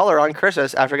Color on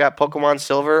Christmas after I got Pokemon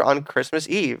Silver on Christmas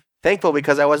Eve. Thankful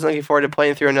because I wasn't looking forward to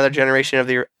playing through another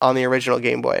generation on the original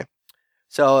Game Boy.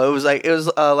 So it was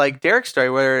like Derek's story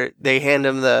where they hand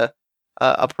him a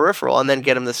peripheral and then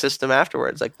get him the system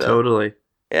afterwards. Totally.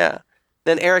 Yeah.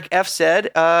 Then Eric F.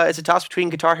 said, it's a toss between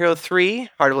Guitar Hero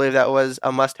 3, hard to believe that was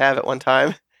a must-have at one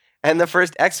time, and the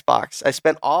first Xbox. I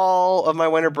spent all of my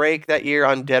winter break that year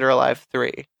on Dead or Alive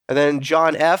 3. And then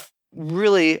John F.,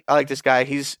 really, I like this guy.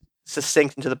 He's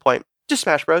succinct and to the point. Just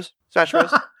Smash Bros. Smash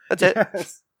Bros. That's it.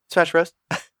 Yes. Smash Bros.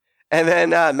 And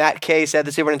then Matt K. said,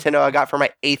 the Super Nintendo I got for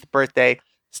my 8th birthday.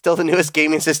 Still the newest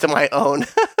gaming system I own.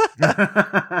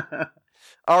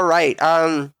 All right.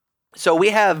 So we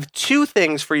have 2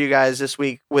 things for you guys this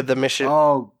week with the mission.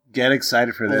 Oh, get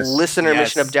excited for this. Listener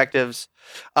mission objectives.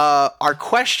 Our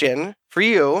question for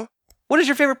you, what is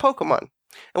your favorite Pokemon?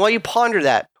 And while you ponder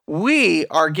that, we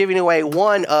are giving away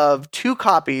one of 2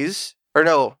 copies, or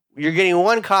no, you're getting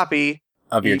 1 copy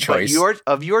of your choice.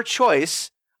 Of your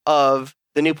choice of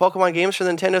the new Pokemon games for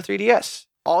the Nintendo 3DS.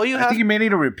 All you have. I think you may need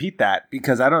to repeat that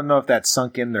because I don't know if that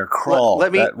sunk in their crawl.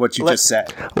 What you just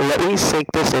said. Let me sink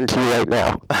this into you right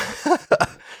now.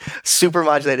 Super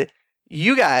modulated.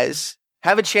 You guys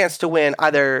have a chance to win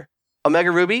either Omega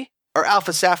Ruby or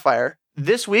Alpha Sapphire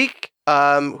this week.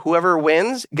 Whoever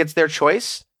wins gets their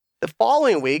choice. The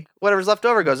following week, whatever's left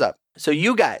over goes up. So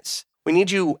you guys, we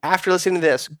need you, after listening to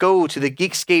this, go to the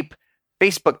Geekscape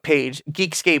Facebook page,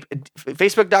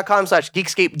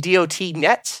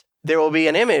 Facebook.com/GeekscapeDotNet. there will be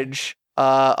an image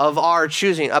of our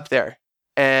choosing up there.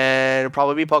 And it'll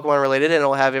probably be Pokemon related, and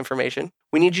it'll have information.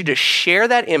 We need you to share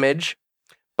that image,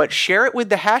 but share it with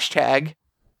the hashtag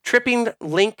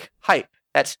TrippingLinkHype.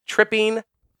 That's Tripping,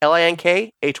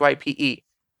 LINKHYPE.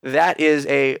 That is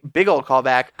a big old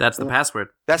callback. That's the password.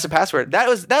 That's the password. That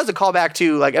was a callback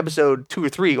to like episode 2 or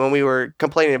 3 when we were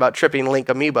complaining about Tripping Link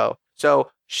Amiibo.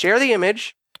 So share the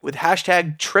image with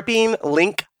hashtag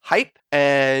TrippingLinkHype,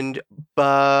 and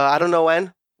I don't know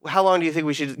when. How long do you think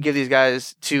we should give these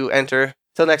guys to enter?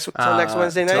 Till next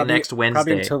Wednesday night? Next Wednesday.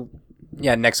 Probably until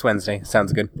next Wednesday.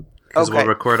 Sounds good. Because we'll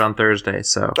record on Thursday,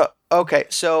 so. Okay,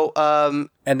 so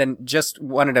and then just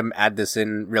wanted to add this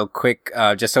in real quick,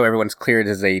 just so everyone's clear. It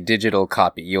is a digital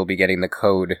copy. You'll be getting the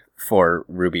code for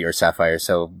Ruby or Sapphire,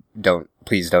 so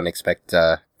please don't expect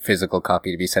physical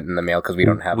copy to be sent in the mail because we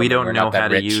don't have. We don't know how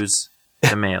to use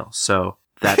the mail, so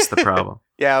that's the problem.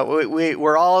 Yeah,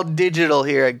 we're all digital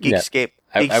here at Geekscape.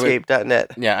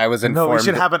 Geekscape.net. Yeah, I was informed. No, we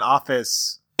should have an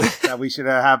office that we should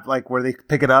have like where they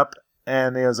pick it up,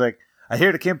 and it was like, I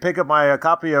hear to Kim pick up my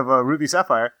copy of Ruby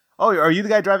Sapphire. Oh, are you the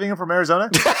guy driving in from Arizona?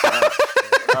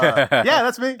 Yeah,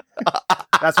 that's me.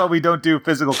 That's why we don't do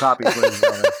physical copies.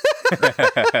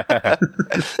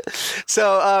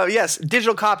 So, yes,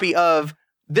 digital copy of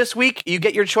this week. You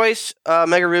get your choice,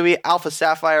 Mega Ruby, Alpha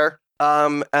Sapphire,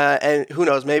 and who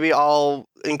knows, maybe I'll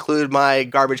include my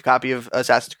garbage copy of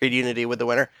Assassin's Creed Unity with the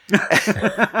winner.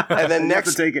 And then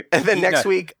next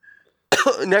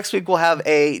week we'll have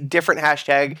a different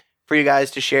hashtag for you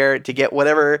guys to share to get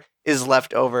whatever is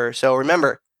left over. So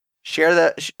remember,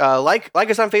 share like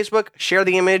us on Facebook, share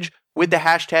the image with the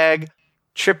hashtag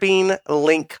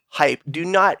TrippingLinkHype. Do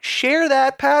not share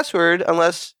that password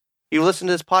unless you listen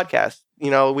to this podcast.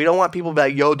 You know, we don't want people to be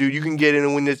like, yo, dude, you can get in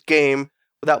and win this game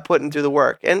without putting through the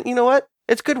work. And you know what?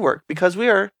 It's good work because we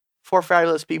are 4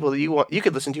 fabulous people that you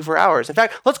could listen to for hours. In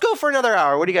fact, let's go for another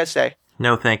hour. What do you guys say?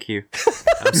 No, thank you.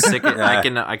 I'm sick. I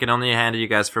can only handle you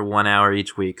guys for 1 hour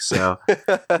each week. So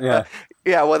Yeah.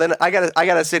 Yeah. Well, then I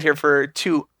gotta sit here for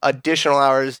 2 additional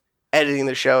hours editing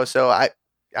the show. So I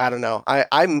don't know.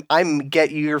 I'm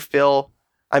get your fill.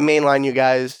 I mainline you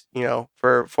guys,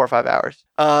 for 4 or 5 hours.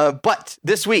 But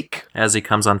this week, as he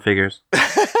comes on figures,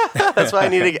 that's why I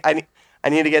need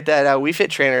to get that Wii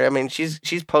Fit trainer. I mean, she's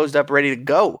posed up, ready to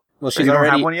go. Well, she's you already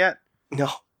don't have one yet.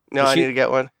 No, I need to get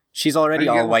one. She's already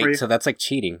Are you all getting free? white, so that's like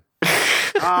cheating.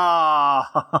 Oh.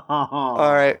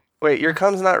 All right. Wait, your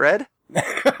cum's not red?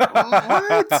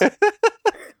 What?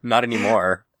 Not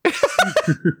anymore.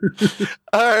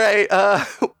 All right.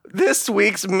 This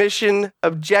week's mission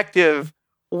objective.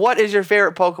 What is your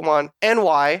favorite Pokemon and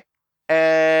why?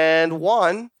 And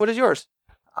Juan, what is yours?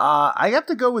 I have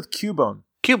to go with Cubone.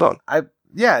 Cubone.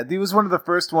 Yeah, he was one of the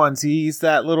first ones. He's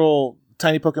that little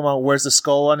tiny Pokemon who wears the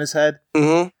skull on his head.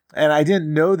 Mm-hmm. And I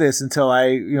didn't know this until I,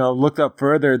 looked up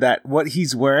further that what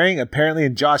he's wearing, apparently,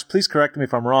 and Josh, please correct me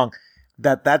if I'm wrong,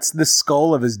 that's the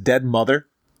skull of his dead mother.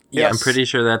 yeah, I'm pretty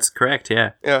sure that's correct.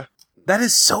 Yeah. Yeah. That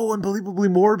is so unbelievably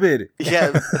morbid.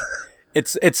 Yeah.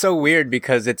 It's so weird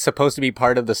because it's supposed to be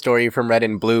part of the story from Red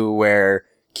and Blue where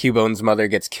Cubone's mother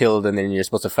gets killed and then you're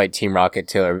supposed to fight Team Rocket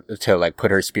to like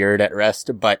put her spirit at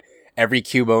rest. But every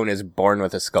Cubone is born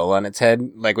with a skull on its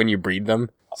head, like when you breed them.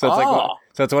 So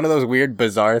it's one of those weird,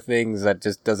 bizarre things that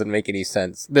just doesn't make any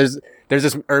sense. There's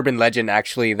this urban legend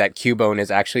actually that Cubone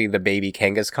is actually the baby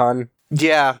Kangaskhan.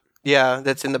 Yeah.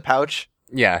 That's in the pouch.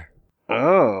 Yeah.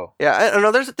 Oh. Yeah. I don't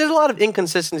know. There's a lot of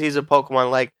inconsistencies of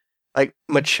Pokemon, like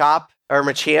Machop or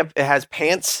Machamp. It has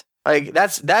pants. Like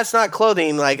that's not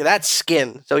clothing. Like that's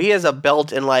skin. So he has a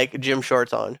belt and like gym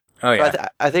shorts on. Oh yeah. So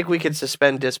I think we could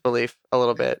suspend disbelief a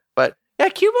little bit. But yeah,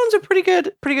 Cubone's a pretty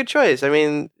good choice. I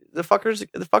mean, the fucker's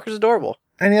adorable.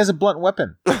 And he has a blunt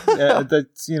weapon.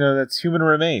 That's human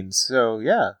remains. So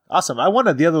yeah, awesome. I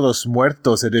wanted the other Los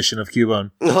Muertos edition of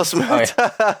Cubone.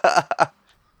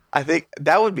 I think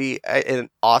that would be an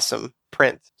awesome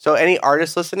print. So any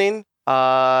artists listening,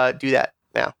 do that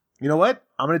now. You know what?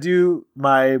 I'm gonna do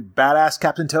my badass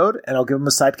Captain Toad, and I'll give him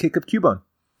a sidekick of Cubone.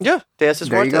 Yeah, Deus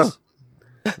There you Muertos.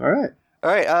 All right.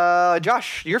 All right,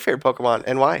 Josh, your favorite Pokemon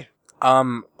and why?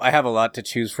 I have a lot to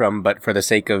choose from, but for the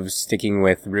sake of sticking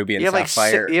with Ruby and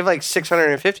Sapphire, you have like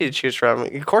 650 to choose from.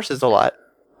 Of course, it's a lot.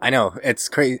 I know it's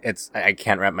crazy. I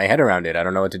can't wrap my head around it. I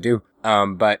don't know what to do.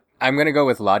 But I'm gonna go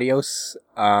with Latios,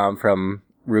 from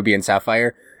Ruby and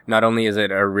Sapphire. Not only is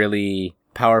it a really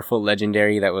powerful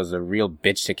legendary that was a real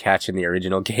bitch to catch in the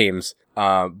original games,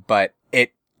 but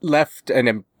it left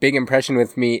a big impression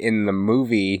with me in the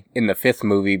movie, in the 5th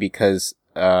movie, because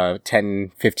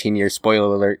 10, 15 years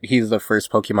spoiler alert, he's the first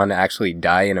Pokemon to actually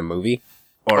die in a movie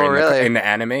or really? in the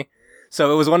anime.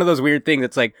 So it was one of those weird things.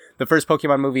 It's like the first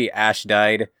Pokemon movie, Ash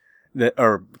died,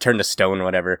 or turned to stone,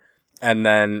 whatever. And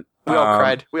then... We all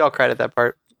cried. We all cried at that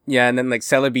part. Yeah, and then, like,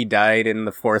 Celebi died in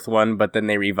the fourth one, but then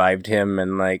they revived him,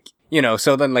 and, like, you know,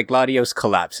 so then, like, Latios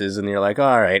collapses, and you're like,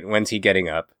 alright, when's he getting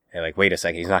up? And like, wait a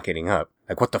second, he's not getting up.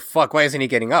 Like, what the fuck? Why isn't he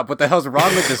getting up? What the hell's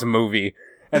wrong with this movie?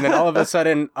 And then all of a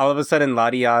sudden,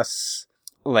 Latios,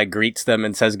 like, greets them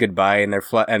and says goodbye, and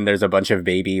and there's a bunch of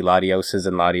baby Latioses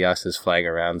and Latioses flying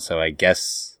around, so I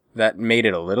guess that made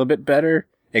it a little bit better,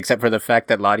 except for the fact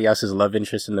that Latios' love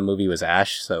interest in the movie was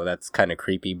Ash, so that's kind of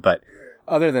creepy, but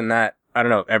other than that, I don't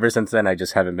know. Ever since then, I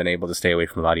just haven't been able to stay away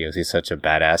from Latios. He's such a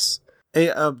badass. Hey,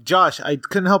 Josh, I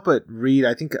couldn't help but read.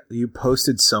 I think you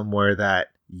posted somewhere that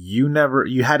you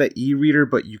had an e-reader,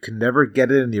 but you could never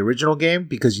get it in the original game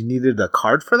because you needed a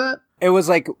card for that. It was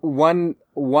like one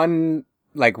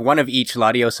of each.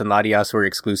 Latios and Latias were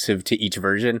exclusive to each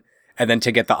version. And then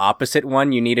to get the opposite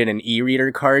one, you needed an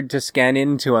e-reader card to scan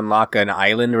in to unlock an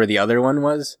island where the other one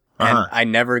was. And I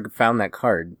never found that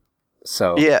card.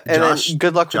 So yeah, and Josh, then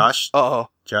good luck, Josh.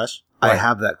 Josh, what? I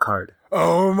have that card.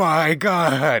 Oh my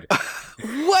god!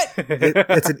 What?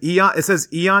 It's an Eon. It says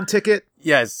Eon ticket.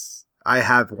 Yes, I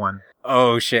have one.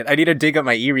 Oh shit! I need to dig up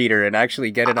my e-reader and actually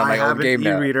get it on my own game now.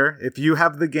 I have an e-reader. If you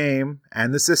have the game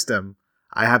and the system,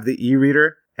 I have the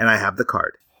e-reader and I have the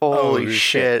card. Holy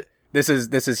shit! This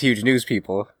is huge news,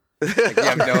 people. Like, you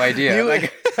have no idea.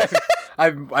 Like,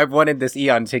 I've wanted this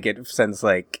Eon ticket since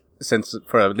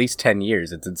for at least 10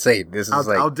 years. It's insane.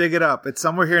 I'll dig it up. It's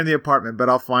somewhere here in the apartment, but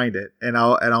I'll find it and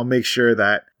I'll make sure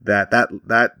that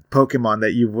Pokemon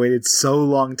that you've waited so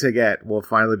long to get will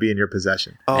finally be in your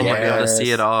possession. Oh my god! You'll be able to see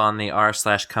it all on the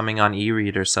r/coming on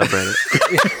e-reader subreddit.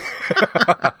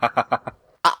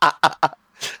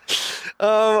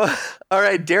 All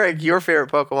right, Derek, your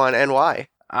favorite Pokemon and why?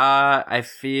 I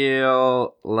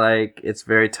feel like it's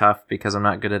very tough because I'm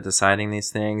not good at deciding these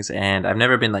things, and I've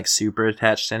never been like super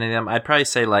attached to any of them. I'd probably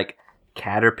say like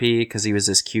Caterpie because he was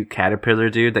this cute caterpillar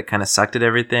dude that kind of sucked at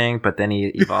everything, but then he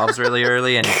evolves really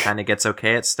early and he kind of gets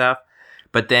okay at stuff.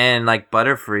 But then like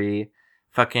Butterfree,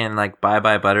 fucking like Bye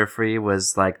Bye Butterfree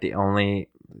was like the only.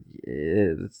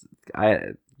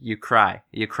 You cry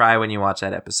when you watch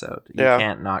that episode. You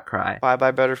can't not cry. Bye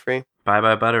Bye Butterfree. Bye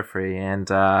Bye Butterfree,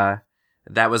 and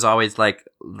that was always like,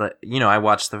 you know, I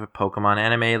watched the Pokemon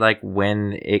anime like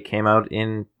when it came out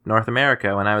in North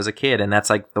America when I was a kid, and that's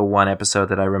like the one episode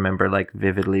that I remember like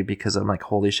vividly because I'm like,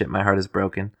 holy shit, my heart is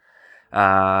broken.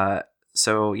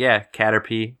 So yeah,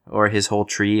 Caterpie or his whole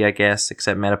tree, I guess,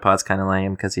 except Metapod's kind of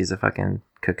lame because he's a fucking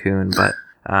cocoon, but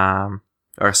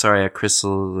or sorry, a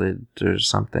chrysalid or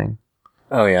something.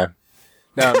 Oh yeah,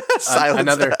 no,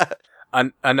 Silence.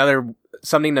 another.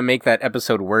 Something to make that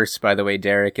episode worse, by the way,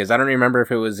 Derek, is I don't remember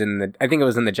if it was I think it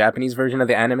was in the Japanese version of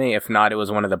the anime. If not, it was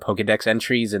one of the Pokedex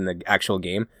entries in the actual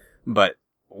game. But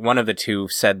one of the two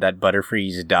said that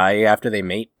Butterfrees die after they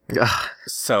mate.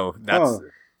 So that's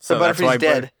Butterfree's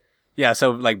dead. Yeah, so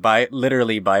like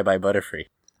literally bye bye Butterfree.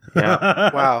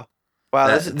 Yeah. Wow.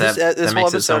 This that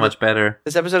makes it so much better.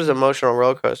 This episode is an emotional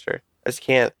roller coaster. I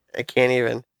can't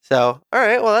even. So, all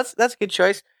right, well that's a good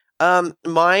choice.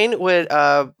 Mine would,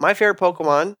 my favorite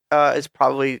Pokemon, is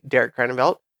probably Derek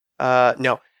Cranenbelt.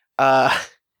 No.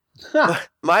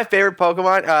 My favorite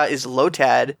Pokemon, is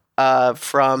Lotad,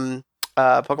 from,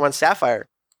 Pokemon Sapphire.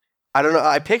 I don't know.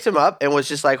 I picked him up and was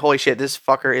just like, holy shit, this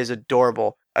fucker is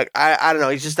adorable. I don't know.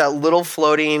 He's just that little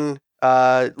floating,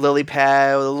 lily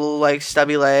pad with little, like,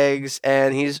 stubby legs,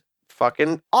 and he's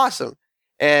fucking awesome.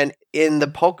 And in the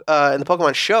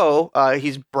Pokemon show,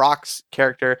 he's Brock's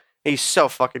character. He's so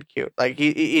fucking cute. Like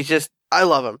he's just, I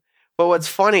love him. But what's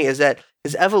funny is that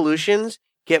his evolutions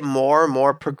get more and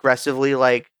more progressively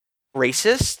like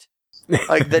racist.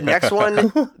 Like the next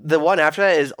one, the one after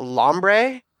that is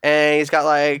Lombre, and he's got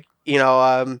like, you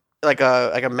know, like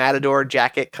a matador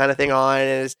jacket kind of thing on,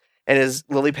 and his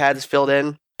lily pad is filled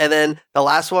in. And then the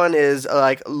last one is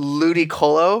like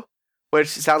Ludicolo, which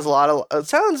sounds a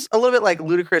little bit like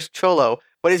Ludicrous Cholo.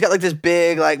 But he's got like this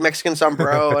big like Mexican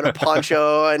sombrero and a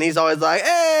poncho, and he's always like,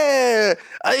 "Hey,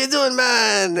 how you doing,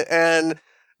 man?" And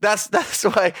that's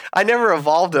why I never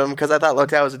evolved him because I thought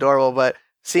Lotad was adorable. But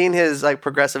seeing his like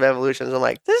progressive evolutions, I'm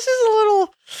like, this is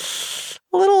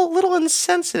a little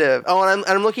insensitive. Oh, and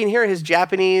I'm looking here. His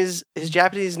Japanese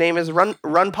name is Run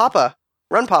Papa.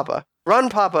 The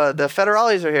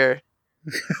Federales are here.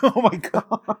 Oh my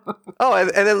god. Oh,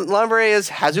 and then Lombre is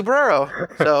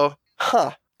Hazubrero. So,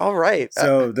 huh. All right.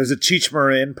 So there's a Cheech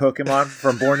Marin Pokemon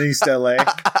from Born in East LA.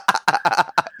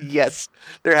 Yes,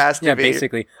 there has to be. Yeah,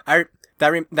 basically.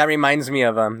 That reminds me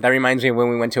of when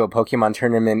we went to a Pokemon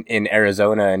tournament in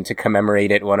Arizona, and to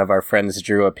commemorate it, one of our friends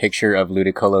drew a picture of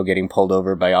Ludicolo getting pulled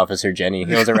over by Officer Jenny. It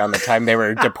was around the time they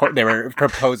were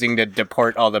proposing to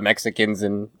deport all the Mexicans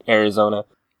in Arizona.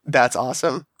 That's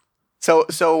awesome. So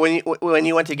when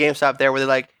you went to GameStop there, were they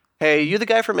like, "Hey, you the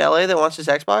guy from LA that wants his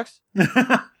Xbox?"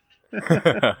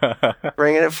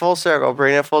 Bringing it full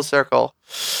circle.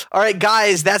 All right,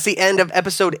 guys, that's the end of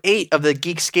episode 8 of the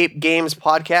Geekscape Games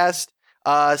podcast.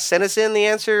 Send us in the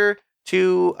answer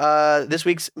to this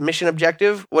week's mission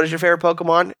objective. What is your favorite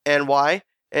Pokemon and why?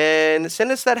 And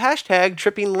send us that hashtag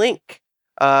Tripping Link,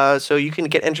 so you can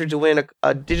get entered to win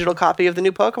a digital copy of the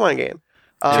new Pokemon game.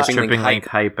 Tripping Link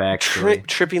hype, actually.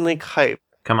 Tripping Link hype.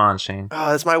 Come on, Shane.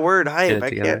 Oh, that's my word, hype. I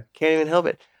can't even help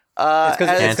it. It's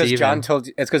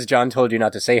because John told you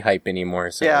not to say hype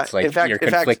anymore. So yeah, it's like you're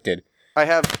conflicted. I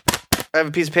have a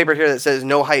piece of paper here that says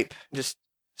no hype, just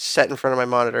set in front of my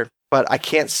monitor. But I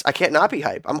can't not be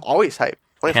hype. I'm always hype.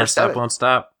 24/7. Can't stop, won't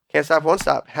stop. Can't stop, won't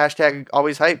stop. Hashtag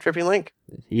always hype. Tripping Link.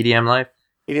 EDM life.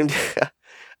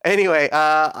 Anyway,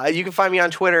 you can find me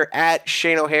on Twitter at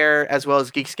Shane O'Hare, as well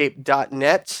as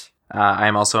Geekscape.net.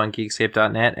 I'm also on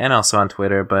Geekscape.net and also on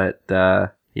Twitter, but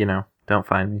don't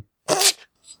find me.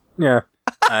 Yeah.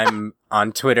 I'm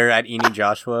on Twitter at Eni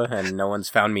Joshua, and no one's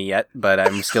found me yet, but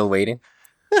I'm still waiting.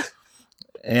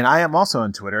 And I am also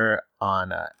on Twitter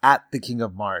on at the King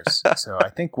of Mars. So I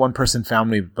think one person found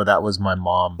me, but that was my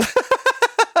mom.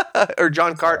 Or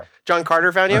John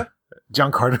Carter found you?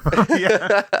 John Carter.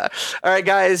 Yeah. All right,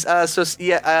 guys.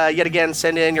 Yet again,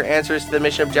 send in your answers to the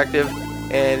mission objective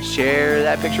and share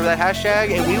that picture with that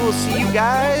hashtag. And we will see you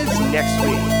guys next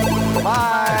week.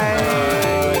 Bye.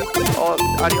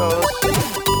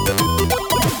 Adios.